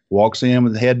bit, walks in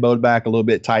with the head bowed back a little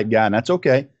bit, type guy, and that's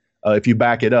okay if you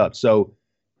back it up. So,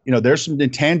 there's some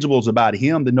intangibles about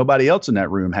him that nobody else in that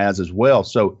room has as well.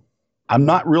 So I'm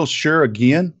not real sure,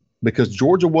 again, because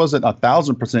Georgia wasn't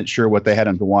 1,000% sure what they had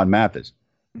on DeJuan Mathis.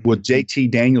 Would JT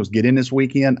Daniels get in this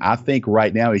weekend? I think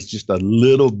right now he's just a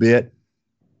little bit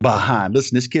behind.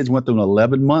 Listen, this kid's went through an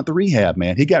 11-month rehab,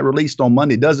 man. He got released on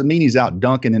Monday. Doesn't mean he's out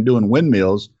dunking and doing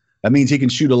windmills. That means he can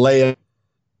shoot a layup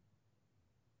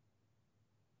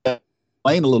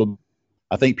lane a little.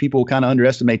 I think people kind of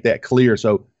underestimate that clear.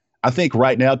 So I think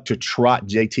right now to trot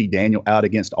JT Daniel out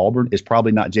against Auburn is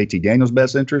probably not JT Daniel's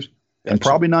best interest and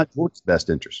probably not Georgia's best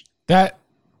interest. But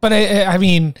I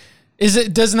mean,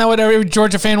 doesn't that what every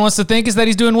Georgia fan wants to think is that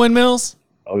he's doing windmills?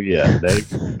 Oh yeah,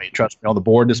 trust me. On the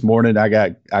board this morning, I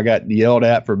got yelled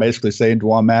at for basically saying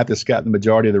DeJuan Mathis got the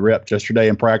majority of the reps yesterday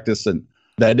in practice, and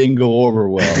that didn't go over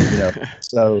well.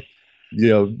 So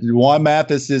DeJuan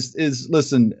Mathis is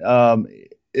listen.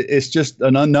 It's just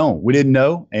an unknown. We didn't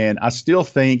know, and I still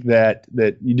think that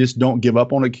you just don't give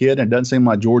up on a kid. And it doesn't seem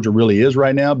like Georgia really is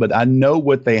right now. But I know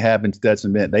what they have in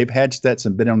Stetson Bennett. They've had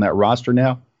Stetson Bennett on that roster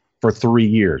now for 3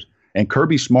 years. And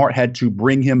Kirby Smart had to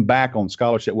bring him back on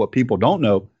scholarship. What people don't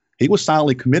know, he was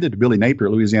silently committed to Billy Napier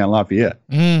at Louisiana Lafayette.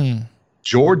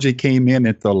 Georgia came in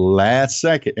at the last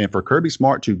second. And for Kirby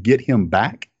Smart to get him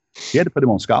back, he had to put him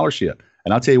on scholarship.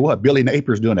 And I'll tell you what, Billy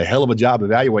Napier's doing a hell of a job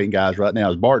evaluating guys right now.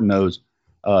 As Barton knows,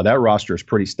 that roster is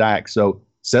pretty stacked. So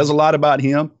says a lot about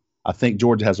him. I think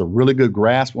Georgia has a really good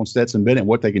grasp on Stetson Bennett and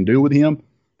what they can do with him.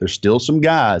 There's still some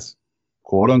guys,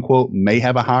 quote unquote, may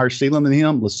have a higher ceiling than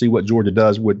him. Let's see what Georgia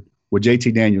does with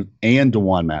JT Daniels and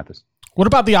DeJuan Mathis. What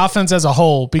about the offense as a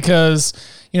whole? Because,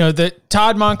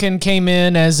 Todd Monken came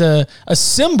in as a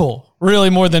symbol, really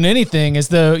more than anything, as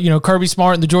the, Kirby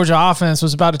Smart and the Georgia offense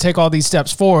was about to take all these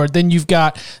steps forward. Then you've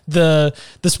got the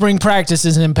spring practice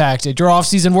is impacted. Your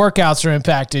offseason workouts are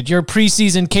impacted. Your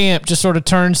preseason camp just sort of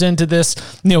turns into this,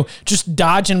 just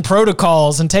dodging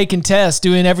protocols and taking tests,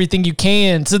 doing everything you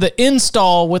can. So the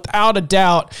install, without a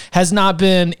doubt, has not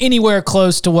been anywhere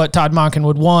close to what Todd Monken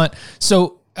would want.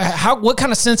 So what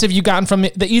kind of sense have you gotten from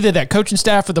either that coaching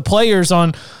staff or the players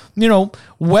on,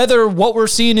 whether what we're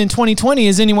seeing in 2020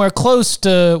 is anywhere close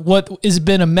to what has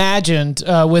been imagined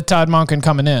with Todd Monken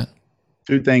coming in?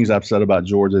 Two things I've said about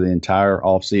Georgia the entire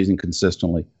offseason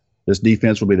consistently. This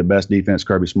defense will be the best defense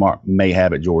Kirby Smart may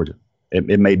have at Georgia.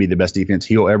 It may be the best defense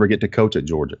he'll ever get to coach at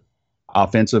Georgia.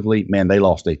 Offensively, man, they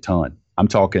lost a ton. I'm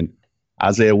talking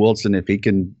Isaiah Wilson, if he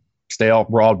can stay off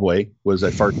Broadway, was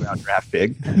a first-round draft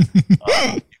pick.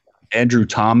 Andrew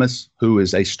Thomas, who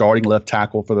is a starting left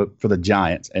tackle for the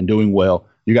Giants and doing well.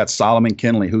 You got Solomon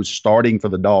Kinley, who's starting for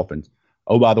the Dolphins.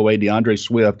 Oh, by the way, DeAndre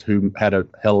Swift, who had a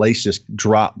hellacious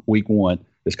drop week 1,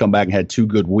 has come back and had 2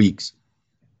 good weeks.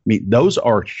 I mean, those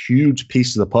are huge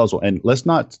pieces of the puzzle. And let's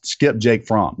not skip Jake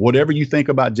Fromm. Whatever you think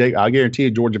about Jake, I guarantee you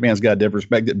Georgia fans got a different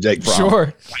respect of Jake Fromm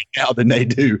right now than they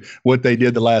do what they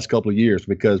did the last couple of years,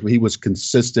 because he was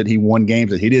consistent. He won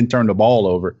games and he didn't turn the ball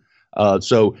over.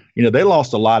 So they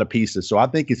lost a lot of pieces. So I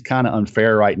think it's kind of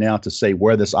unfair right now to say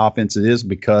where this offense is,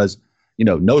 because,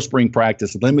 no spring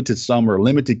practice, limited summer,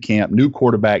 limited camp, new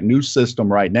quarterback, new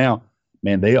system right now.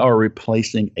 Man, they are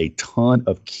replacing a ton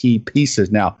of key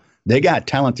pieces. Now, they got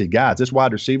talented guys. This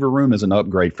wide receiver room is an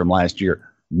upgrade from last year.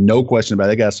 No question about it.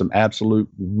 They got some absolute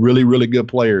really, really good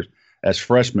players as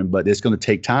freshmen, but it's going to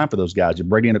take time for those guys. You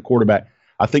bring in a quarterback.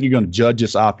 I think you're going to judge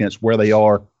this offense where they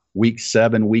are week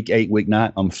 7, week 8, week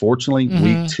 9. Unfortunately,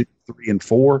 week 2, 3, and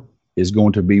 4 is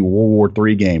going to be World War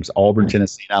III games, Auburn,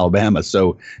 Tennessee, and Alabama.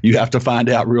 So you have to find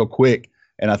out real quick.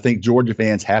 And I think Georgia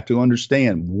fans have to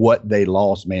understand what they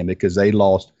lost, man, because they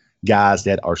lost guys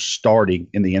that are starting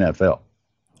in the NFL.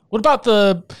 What about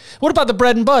the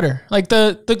bread and butter, like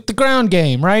the ground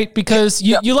game, right? Because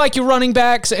you like your running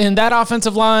backs, and that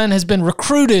offensive line has been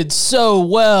recruited so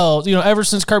well, ever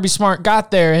since Kirby Smart got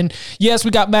there. And yes,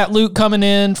 we got Matt Luke coming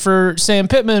in for Sam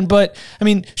Pittman, but I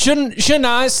mean, shouldn't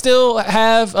I still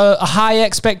have a high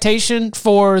expectation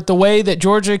for the way that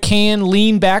Georgia can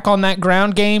lean back on that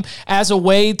ground game as a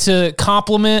way to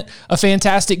complement a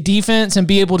fantastic defense and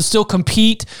be able to still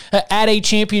compete at a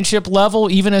championship level,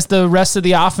 even as the rest of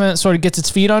the offense sort of gets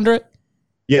its feet under it?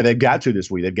 Yeah, they've got to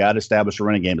this week. They've got to establish a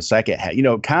running game. The second half,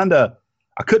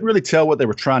 I couldn't really tell what they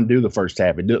were trying to do the first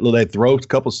half. They'd throw a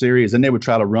couple series, and they would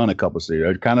try to run a couple series.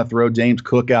 They'd kind of throw James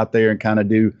Cook out there and kind of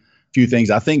do a few things.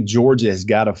 I think Georgia has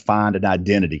got to find an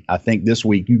identity. I think this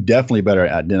week you definitely better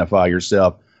identify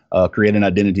yourself, create an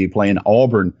identity playing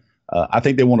Auburn. I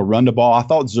think they want to run the ball. I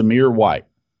thought Zamir White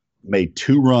made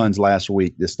 2 runs last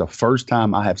week. This is the first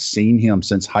time I have seen him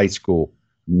since high school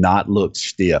not look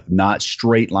stiff, not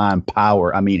straight line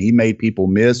power. I mean, he made people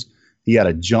miss. He had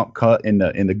a jump cut in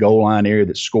the goal line area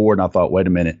that scored, and I thought, wait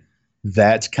a minute,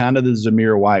 that's kind of the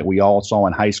Zamir White we all saw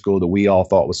in high school that we all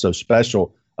thought was so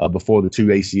special before the 2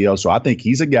 ACLs. So I think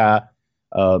he's a guy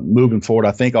moving forward.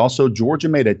 I think also Georgia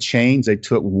made a change. They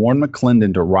took Warren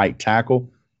McClendon to right tackle,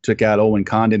 took out Owen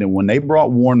Condon, and when they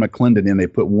brought Warren McClendon in, they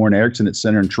put Warren Erickson at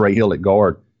center and Trey Hill at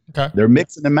guard. Okay. They're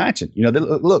mixing and matching.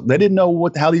 They didn't know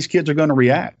how these kids are going to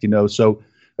react, so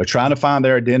they're trying to find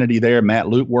their identity there. Matt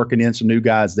Luke working in some new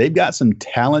guys. They've got some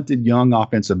talented young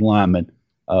offensive linemen.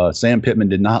 Sam Pittman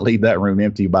did not leave that room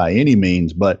empty by any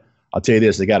means, but I'll tell you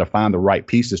this, they got to find the right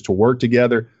pieces to work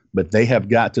together, but they have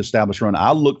got to establish a run.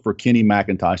 I look for Kenny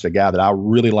McIntosh, a guy that I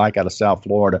really like out of South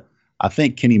Florida. I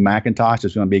think Kenny McIntosh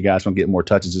is going to be a guy that's going to get more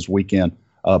touches this weekend,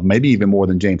 maybe even more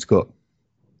than James Cook.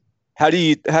 How do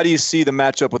you see the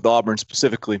matchup with Auburn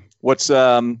specifically? What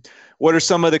are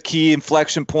some of the key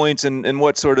inflection points and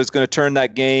what sort of is going to turn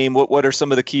that game? What are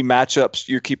some of the key matchups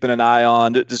you're keeping an eye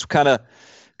on? Just kind of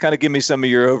give me some of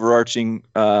your overarching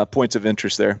points of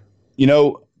interest there.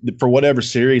 For whatever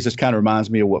series, this kind of reminds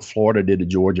me of what Florida did to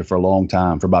Georgia for a long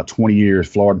time. For about 20 years,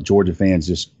 Florida Georgia fans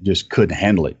just couldn't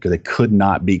handle it because they could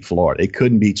not beat Florida. They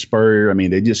couldn't beat Spurrier. I mean,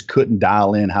 they just couldn't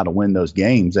dial in how to win those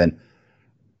games. And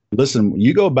listen,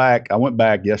 you go back, I went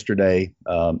back yesterday,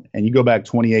 and you go back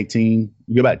 2018,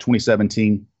 you go back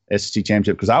 2017 SEC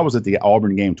Championship, because I was at the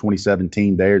Auburn game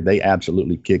 2017 there. They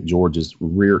absolutely kicked Georgia's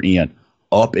rear end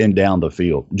up and down the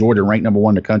field. Georgia ranked number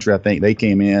 1 in the country, I think. They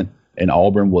came in, and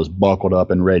Auburn was buckled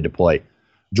up and ready to play.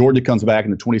 Georgia comes back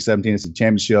in the 2017 SEC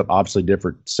Championship, obviously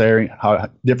different setting, hard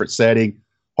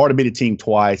to beat a team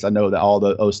twice. I know that all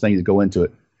those things go into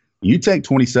it. You take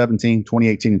 2017,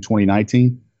 2018, and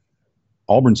 2019,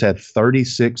 Auburn's had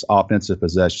 36 offensive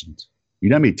possessions. You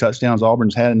know how many touchdowns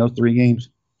Auburn's had in those 3 games?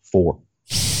 4.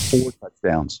 4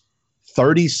 touchdowns.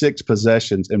 36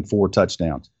 possessions and 4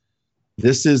 touchdowns.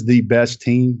 This is the best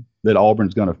team that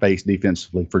Auburn's going to face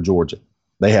defensively for Georgia.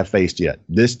 They have faced yet.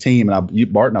 This team,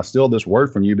 and Barton, I steal this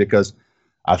word from you because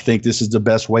I think this is the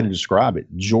best way to describe it.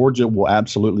 Georgia will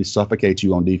absolutely suffocate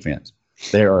you on defense.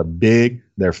 They are big,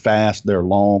 they're fast, they're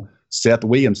long. Seth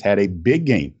Williams had a big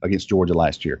game against Georgia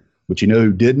last year. But you know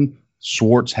who didn't?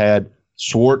 Schwartz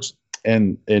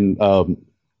and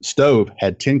Stove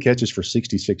had 10 catches for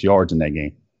 66 yards in that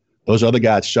game. Those other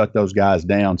guys shut those guys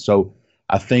down. So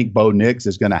I think Bo Nix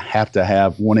is going to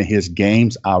have one of his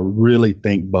games. I really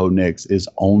think Bo Nix is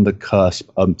on the cusp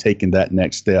of taking that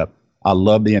next step. I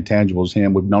love the intangibles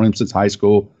him. We've known him since high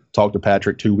school. Talked to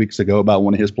Patrick 2 weeks ago about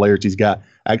one of his players he's got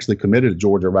actually committed to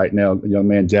Georgia right now, a young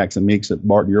man, Jackson Meeks, that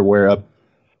Barton, you're aware of.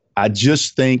 I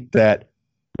just think that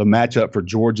the matchup for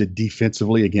Georgia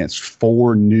defensively against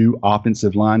 4 new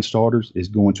offensive line starters is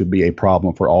going to be a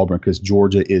problem for Auburn because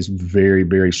Georgia is very,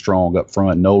 very strong up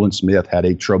front. Nolan Smith had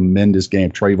a tremendous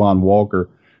game. Trayvon Walker,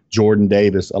 Jordan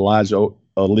Davis, Aziz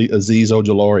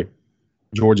Ojulari.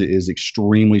 Georgia is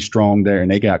extremely strong there, and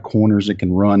they got corners that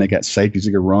can run. They got safeties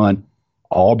that can run.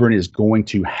 Auburn is going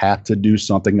to have to do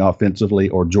something offensively,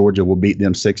 or Georgia will beat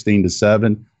them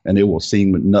 16-7, and it'll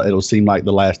seem like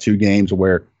the last 2 games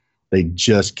where They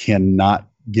just cannot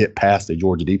get past the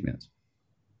Georgia defense.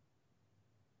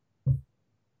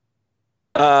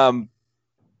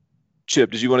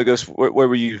 Chip, did you want to go? Where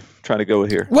were you trying to go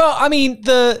with here? Well, I mean,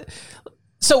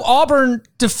 so Auburn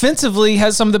defensively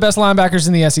has some of the best linebackers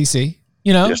in the SEC.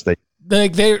 You know, Yes,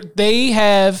 they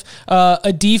have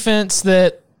a defense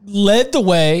that led the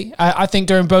way, I think,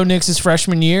 during Bo Nix's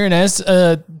freshman year. And as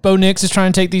Bo Nix is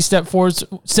trying to take these steps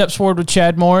forward with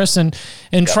Chad Morris and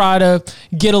try to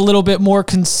get a little bit more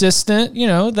consistent, you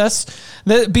know,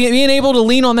 being able to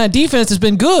lean on that defense has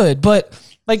been good. But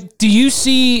like, do you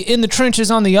see in the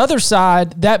trenches on the other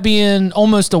side that being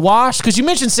almost a wash? Because you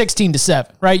mentioned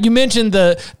 16-7, right? You mentioned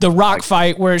the rock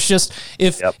fight where it's just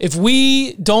if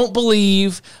we don't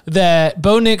believe that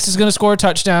Bo Nix is going to score a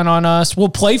touchdown on us, we'll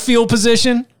play field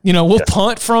position. You know, we'll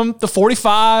punt from the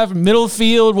 45, middle of the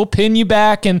field. We'll pin you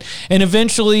back, and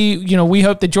eventually, you know, we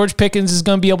hope that George Pickens is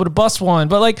going to be able to bust one.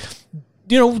 But like,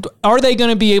 you know, are they going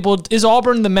to be able? Is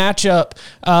Auburn the matchup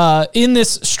in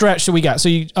this stretch that we got? So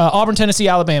Auburn, Tennessee,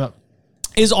 Alabama.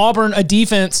 Is Auburn a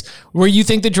defense where you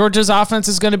think that Georgia's offense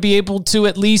is going to be able to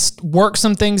at least work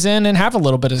some things in and have a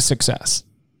little bit of success?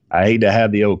 I hate to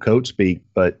have the old coach speak,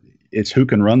 but it's who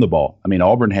can run the ball. I mean,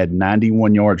 Auburn had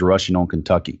 91 yards rushing on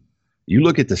Kentucky. You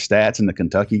look at the stats in the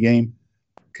Kentucky game,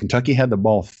 Kentucky had the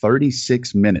ball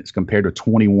 36 minutes compared to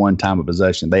 21 time of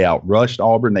possession. They outrushed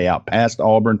Auburn. They outpassed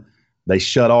Auburn. They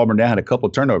shut Auburn down, had a couple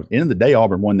of turnovers. At the end of the day,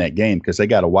 Auburn won that game because they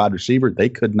got a wide receiver they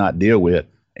could not deal with,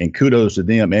 and kudos to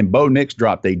them. And Bo Nix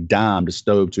dropped a dime to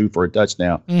Stove, too, for a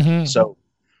touchdown. Mm-hmm. So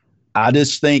I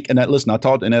just think, and listen, I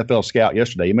talked to an NFL scout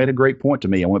yesterday. He made a great point to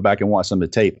me. I went back and watched some of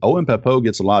the tape. Owen Pappoe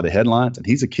gets a lot of the headlines, and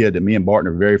he's a kid that me and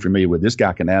Barton are very familiar with. This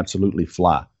guy can absolutely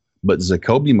fly. But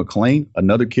Zacoby McClain,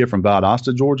 another kid from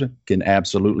Valdosta, Georgia, can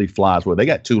absolutely fly as well. They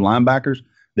got two linebackers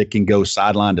that can go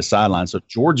sideline to sideline. So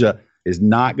Georgia is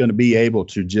not going to be able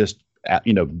to just,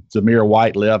 you know, Zamir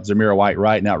White left, Zamir White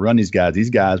right, and outrun these guys.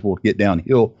 These guys will get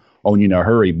downhill on you in a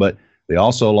hurry. But they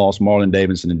also lost Marlon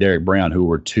Davidson and Derek Brown, who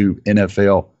were two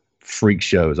NFL freak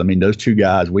shows. I mean, those two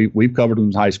guys, we've covered them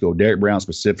in high school. Derek Brown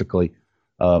specifically.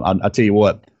 I'll tell you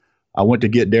what. I went to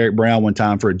get Derek Brown one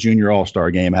time for a junior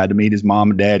all-star game. I had to meet his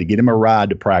mom and dad to get him a ride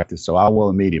to practice, so I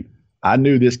will meet him. I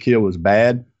knew this kid was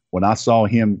bad when I saw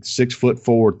him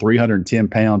 6'4", 310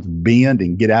 pounds, bend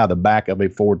and get out of the back of a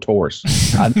Ford Taurus.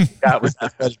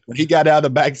 When he got out of the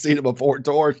back seat of a Ford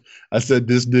Taurus, I said,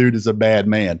 this dude is a bad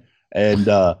man. And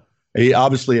he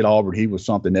obviously at Auburn, he was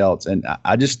something else. And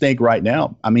I just think right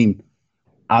now, I mean,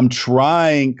 I'm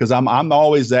trying because I'm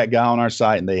always that guy on our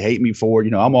site, and they hate me for it.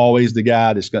 You know, I'm always the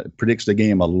guy that predicts the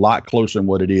game a lot closer than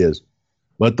what it is.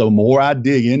 But the more I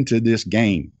dig into this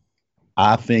game,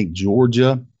 I think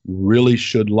Georgia really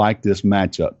should like this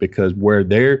matchup because where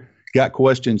they're got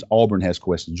questions, Auburn has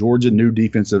questions. Georgia new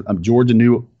offensive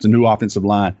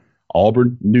line.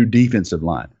 Auburn new defensive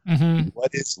line. Mm-hmm.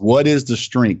 What is the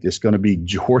strength? It's going to be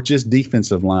Georgia's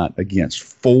defensive line against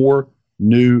 4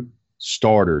 new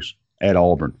starters at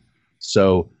Auburn.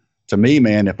 So to me,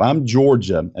 man, if I'm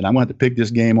Georgia and I'm going to have to pick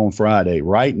this game on Friday,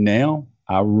 right now,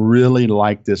 I really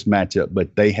like this matchup,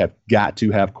 but they have got to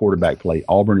have quarterback play.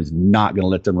 Auburn is not going to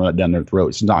let them run it down their throat.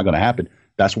 It's not going to happen.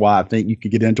 That's why I think you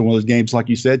could get into one of those games, like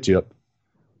you said, Chip.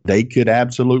 They could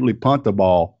absolutely punt the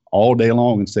ball all day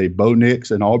long and say, Bo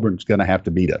Nix and Auburn's going to have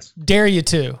to beat us. Dare you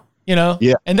to, you know?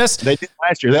 Yeah. And they did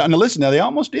last year. And listen, now they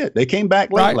almost did. They came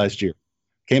back late last year.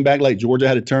 Came back late. Georgia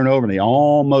had a turnover, and they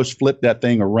almost flipped that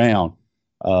thing around.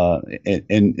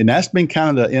 And that's been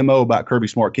kind of the MO about Kirby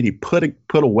Smart. Can he put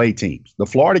away teams? The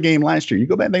Florida game last year, you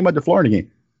go back and think about the Florida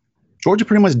game. Georgia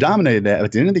pretty much dominated that.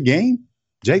 At the end of the game,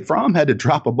 Jake Fromm had to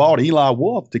drop a ball to Eli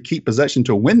Wolf to keep possession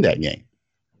to win that game.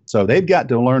 So they've got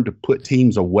to learn to put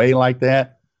teams away like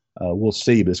that. We'll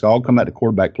see. But it's all come out to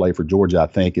quarterback play for Georgia, I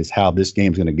think, is how this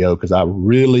game's going to go. Because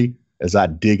as I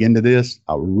dig into this,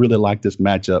 I really like this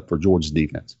matchup for Georgia's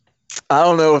defense. I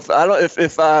don't know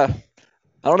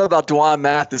about Dwan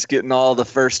Mathis getting all the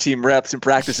first team reps in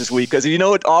practice this week because you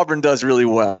know what Auburn does really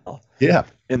well. Yeah.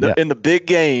 In the big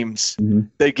games,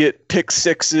 they get pick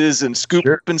sixes and scoop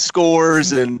and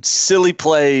scores and silly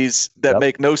plays that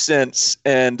make no sense.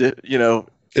 And you know,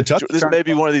 this may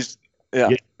be one of these. Yeah.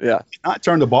 Not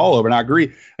turn the ball over, and I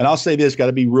agree. And I'll say this: got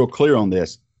to be real clear on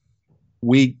this.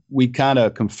 We kind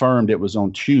of confirmed it was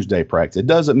on Tuesday practice. It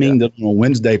doesn't mean that on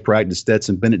Wednesday practice,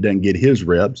 Stetson Bennett doesn't get his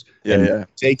reps.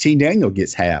 JT Daniel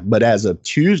gets half. But as of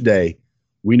Tuesday,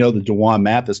 we know that Dwan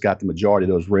Mathis got the majority of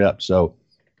those reps. So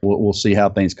we'll see how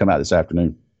things come out this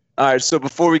afternoon. All right. So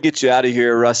before we get you out of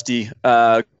here, Rusty,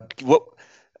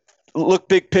 look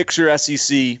big picture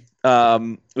SEC.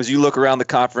 as you look around the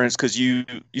conference, because you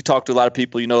talk to a lot of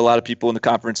people, you know a lot of people in the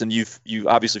conference, and you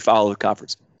obviously follow the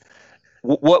conference.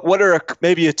 What are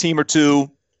maybe a team or two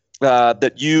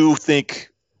that you think,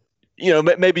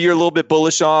 maybe you're a little bit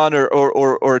bullish on,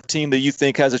 or a team that you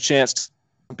think has a chance to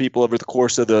beat people over the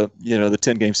course of the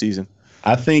 10-game season?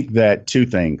 I think that two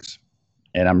things,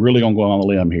 and I'm really going to go on a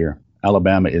limb here.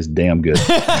 Alabama is damn good.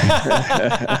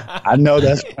 I know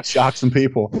that's going to shock some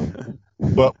people,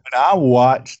 but when I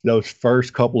watched those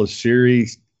first couple of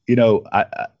series,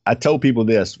 I told people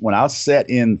this. When I sat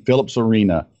in Phillips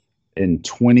Arena in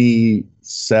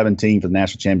 2017 for the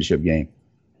national championship game,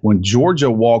 when Georgia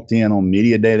walked in on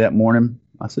media day that morning,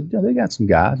 I said, yeah, they got some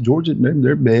guys. Georgia,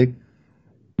 they're big.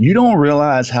 You don't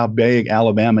realize how big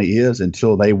Alabama is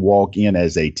until they walk in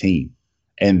as a team.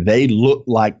 And they look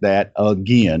like that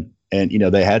again. And,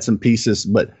 they had some pieces,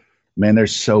 but, man, they're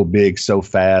so big, so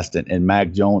fast. And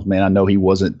Mac Jones, man, I know he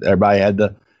wasn't – everybody had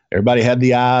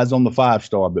the eyes on the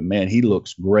 5-star, but, man, he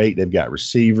looks great. They've got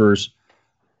receivers.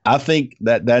 I think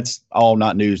that's all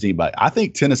not news to anybody. I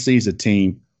think Tennessee's a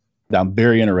team that I'm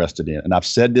very interested in. And I've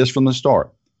said this from the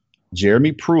start.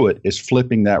 Jeremy Pruitt is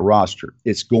flipping that roster.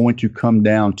 It's going to come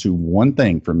down to one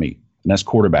thing for me, and that's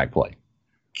quarterback play.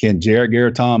 Can Jarrett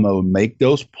Guarantano make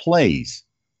those plays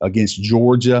against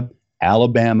Georgia,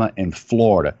 Alabama, and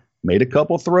Florida? Made a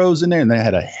couple throws in there, and they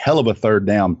had a hell of a third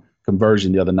down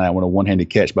conversion the other night with a one-handed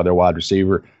catch by their wide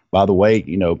receiver. By the way,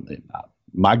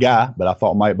 my guy, but I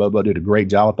thought Mike Bobo did a great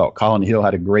job. I thought Colin Hill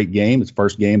had a great game. His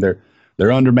first game,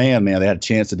 they're undermanned, man. They had a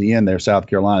chance at the end there, South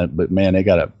Carolina, but, man, they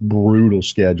got a brutal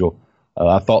schedule.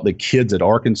 I thought the kids at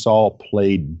Arkansas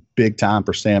played big time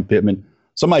for Sam Pittman.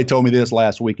 Somebody told me this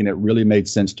last week, and it really made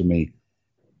sense to me.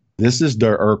 This is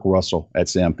their Irk Russell at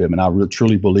Sam Pittman. I really,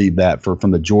 truly believe that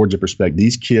from the Georgia perspective.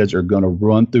 These kids are going to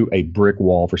run through a brick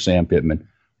wall for Sam Pittman.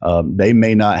 They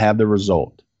may not have the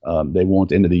result they want at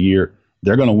the end of the year.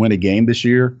 They're going to win a game this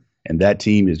year, and that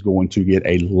team is going to get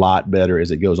a lot better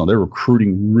as it goes on. They're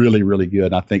recruiting really, really good,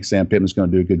 and I think Sam Pittman's going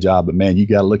to do a good job. But, man, you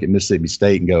got to look at Mississippi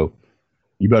State and go,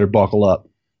 you better buckle up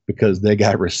because they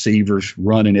got receivers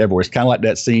running everywhere. It's kind of like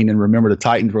that scene in Remember the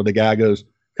Titans where the guy goes,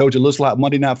 Coach, it looks like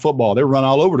Monday Night Football. They're running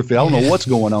all over the field. I don't know what's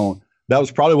going on. That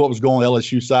was probably what was going on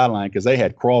LSU sideline because they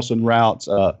had crossing routes.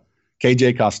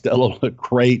 KJ Costello looked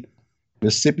great.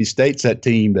 Mississippi State's that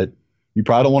team that you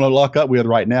probably don't want to lock up with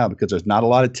right now because there's not a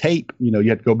lot of tape. You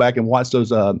have to go back and watch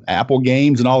those Apple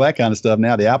games and all that kind of stuff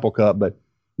now, the Apple Cup. But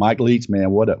Mike Leach,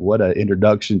 man, what a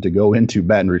introduction to go into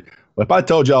Baton Rouge. Well, if I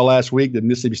told y'all last week that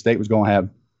Mississippi State was going to have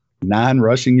 9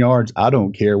 rushing yards, I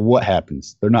don't care what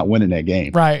happens. They're not winning that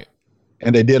game. Right.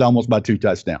 And they did almost by 2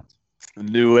 touchdowns.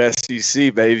 New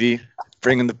SEC, baby.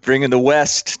 Bringing the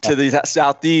West to the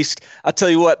Southeast. I'll tell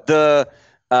you what,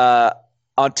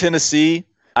 on Tennessee,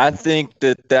 I think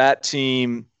that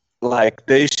team,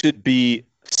 they should be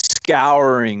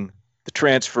scouring the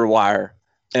transfer wire.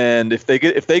 And if they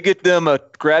get them a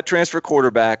grad transfer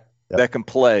quarterback that can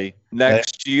play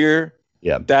next year,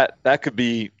 that could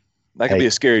be a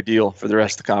scary deal for the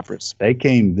rest of the conference. They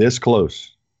came this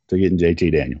close to getting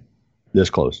JT Daniel, this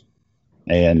close,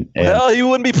 and well, he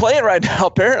wouldn't be playing right now,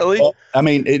 apparently. Well, I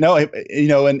mean,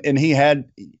 and he had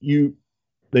you.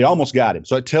 They almost got him,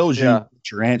 so it tells you what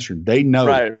you're answering. They know,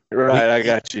 right. I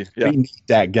got you. Yeah. We need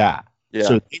that guy. Yeah.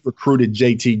 So they recruited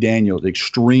JT Daniels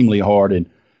extremely hard, and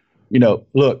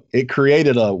look, it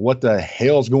created a what the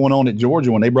hell's going on at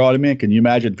Georgia when they brought him in. Can you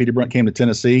imagine if Peter Brunt came to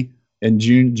Tennessee in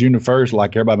June the 1st?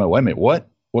 Like everybody went, wait a minute,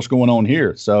 what's going on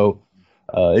here? So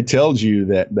it tells you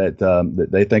that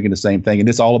they're thinking the same thing, and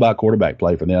it's all about quarterback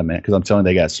play for them, man. Because I'm telling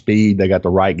you, they got speed, they got the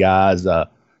right guys. They're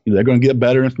going to get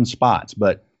better in some spots,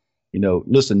 but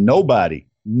listen, nobody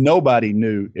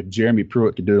knew if Jeremy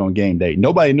Pruitt could do it on game day.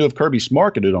 Nobody knew if Kirby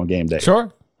Smart could do it on game day.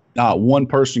 Sure. Not one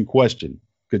person questioned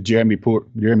could Jeremy Pruitt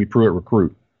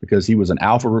recruit because he was an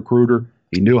alpha recruiter.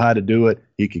 He knew how to do it.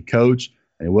 He could coach.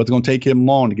 And it wasn't going to take him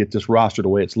long to get this roster the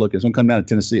way it's looking. It's going to come down to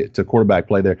Tennessee to quarterback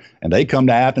play there. And they come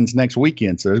to Athens next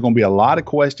weekend. So there's going to be a lot of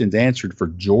questions answered for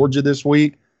Georgia this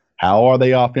week. How are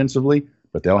they offensively?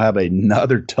 But they'll have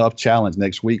another tough challenge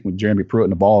next week when Jeremy Pruitt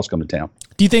and the Vols come to town.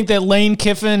 Do you think that Lane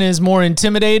Kiffin is more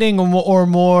intimidating or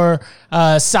more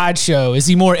sideshow? Is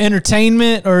he more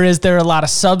entertainment, or is there a lot of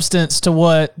substance to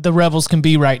what the Rebels can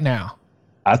be right now?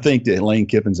 I think that Lane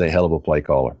Kiffin's a hell of a play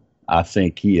caller. I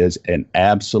think he is an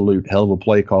absolute hell of a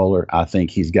play caller. I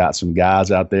think he's got some guys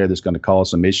out there that's going to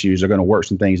cause some issues. They're going to work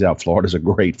some things out. Florida's a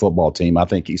great football team. I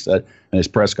think he said in his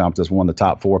press conference, one of the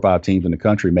top 4 or 5 teams in the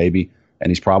country maybe, and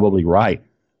he's probably right.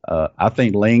 I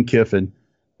think Lane Kiffin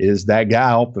is that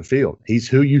guy off the field. He's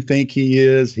who you think he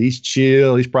is. He's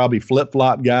chill. He's probably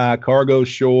flip-flop guy, cargo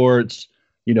shorts,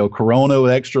 Corona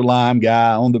with extra lime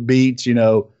guy on the beach,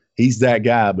 he's that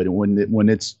guy. But when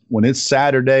it's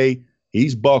Saturday,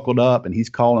 he's buckled up and he's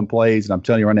calling plays. And I'm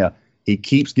telling you right now, he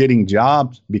keeps getting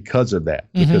jobs because of that,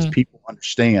 because people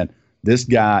understand this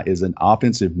guy is an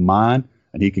offensive mind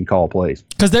and he can call plays.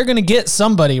 Because they're going to get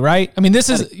somebody, right? I mean, this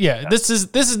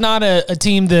is not a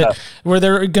team where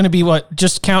they're going to be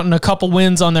just counting a couple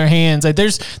wins on their hands. Like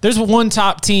there's one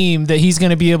top team that he's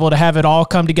going to be able to have it all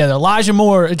come together. Elijah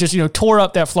Moore just tore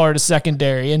up that Florida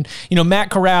secondary, and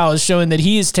Matt Corral is showing that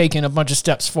he is taking a bunch of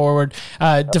steps forward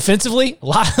defensively. A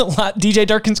lot. DJ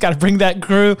Durkin's got to bring that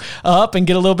crew up and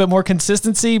get a little bit more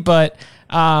consistency. But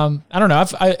I don't know.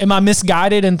 Am I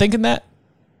misguided in thinking that?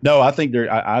 No, I think they're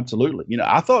absolutely.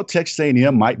 I thought Texas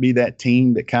A&M might be that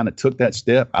team that kind of took that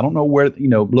step. I don't know where.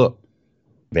 Look,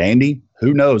 Vandy.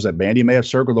 Who knows? That Vandy may have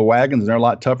circled the wagons, and they're a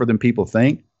lot tougher than people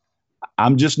think.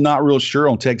 I'm just not real sure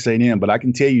on Texas A&M. But I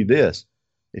can tell you this: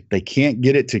 if they can't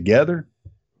get it together,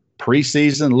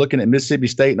 preseason, looking at Mississippi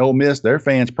State and Ole Miss, their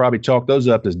fans probably chalk those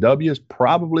up as W's.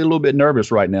 Probably a little bit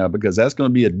nervous right now because that's going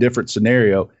to be a different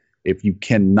scenario if you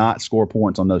cannot score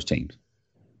points on those teams.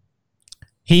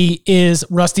 He is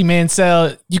Rusty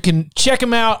Mansell. You can check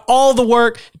him out. All the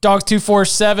work,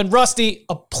 Dogs247. Rusty,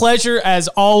 a pleasure as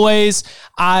always.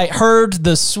 I heard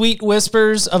the sweet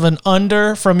whispers of an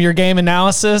under from your game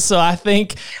analysis, so I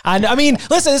think I mean,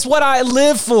 listen, it's what I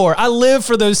live for. I live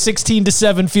for those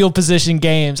 16-7 field position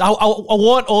games. I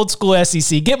want old school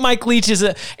SEC. Get Mike Leach's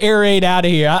air raid out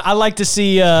of here. I like to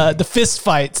see the fist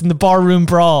fights and the barroom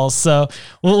brawls. So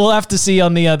we'll have to see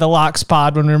on the Locks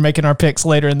pod when we're making our picks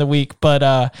later in the week. But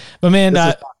man,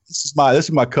 this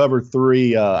is my cover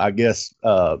three. I guess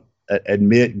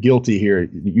admit guilty here.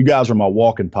 You guys are my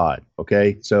walking pod.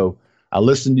 Okay, so I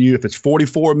listen to you if it's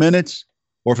 44 minutes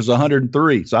or if it's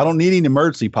 103. So I don't need any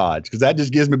emergency pods because that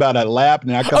just gives me about a lap and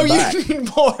then I come back. You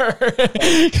need more.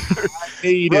 I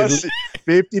need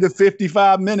 50 to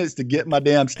 55 minutes to get my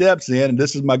damn steps in, and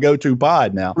this is my go-to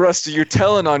pod now. Rusty, you're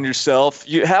telling on yourself.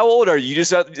 How old are you?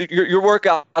 Your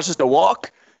workout is just a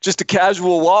walk, just a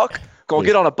casual walk. Go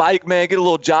get on a bike, man. Get a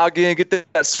little jogging. Get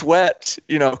that sweat.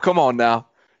 Come on now.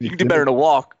 You can do better than a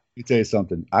walk. Let me tell you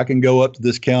something. I can go up to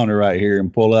this counter right here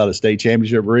and pull out a state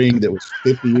championship ring that was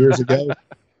 50 years ago,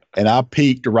 and I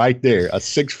peaked right there. A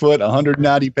 6 foot,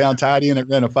 190-pound tight end that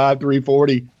ran a 5.3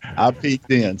 40. I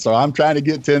peaked in. So I'm trying to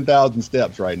get 10,000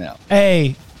 steps right now.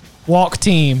 Hey, walk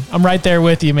team. I'm right there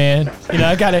with you, man.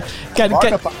 I gotta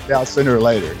find out sooner or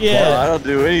later. Yeah. Well, I don't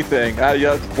do anything.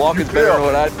 Walking's better than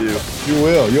what I do. You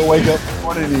will. You'll wake up in the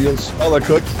morning and you'll smell a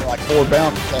cookie like 4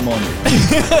 pounds to come on you.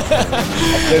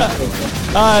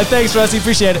 Thanks, Rusty.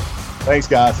 Appreciate it. Thanks,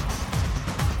 guys.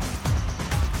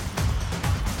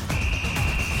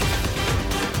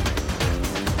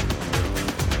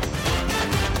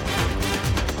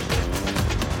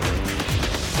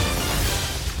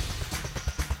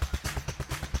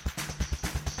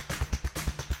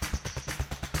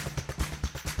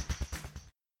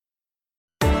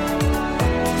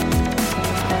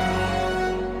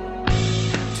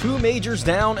 Majors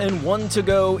down and 1 to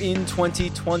go in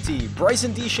 2020.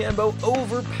 Bryson DeChambeau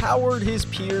overpowered his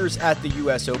peers at the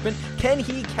U.S. Open. Can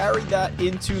he carry that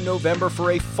into November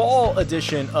for a fall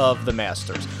edition of the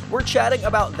Masters? We're chatting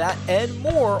about that and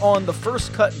more on the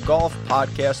First Cut Golf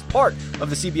podcast, part of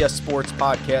the CBS Sports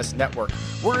Podcast Network.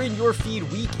 We're in your feed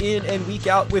week in and week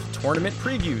out with tournament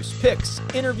previews, picks,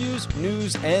 interviews,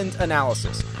 news, and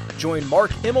analysis. Join Mark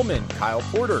Himmelman, Kyle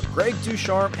Porter, Greg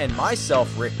Ducharme, and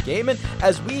myself, Rick Gaiman,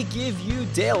 as we give you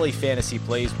daily fantasy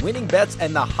plays, winning bets,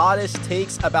 and the hottest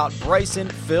takes about Bryson,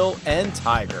 Phil, and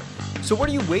Tiger. So what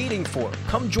are you waiting for?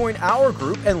 Come join our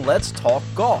group and let's talk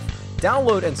golf.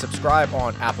 Download and subscribe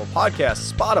on Apple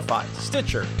Podcasts, Spotify,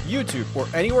 Stitcher, YouTube, or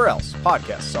anywhere else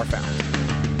podcasts are found.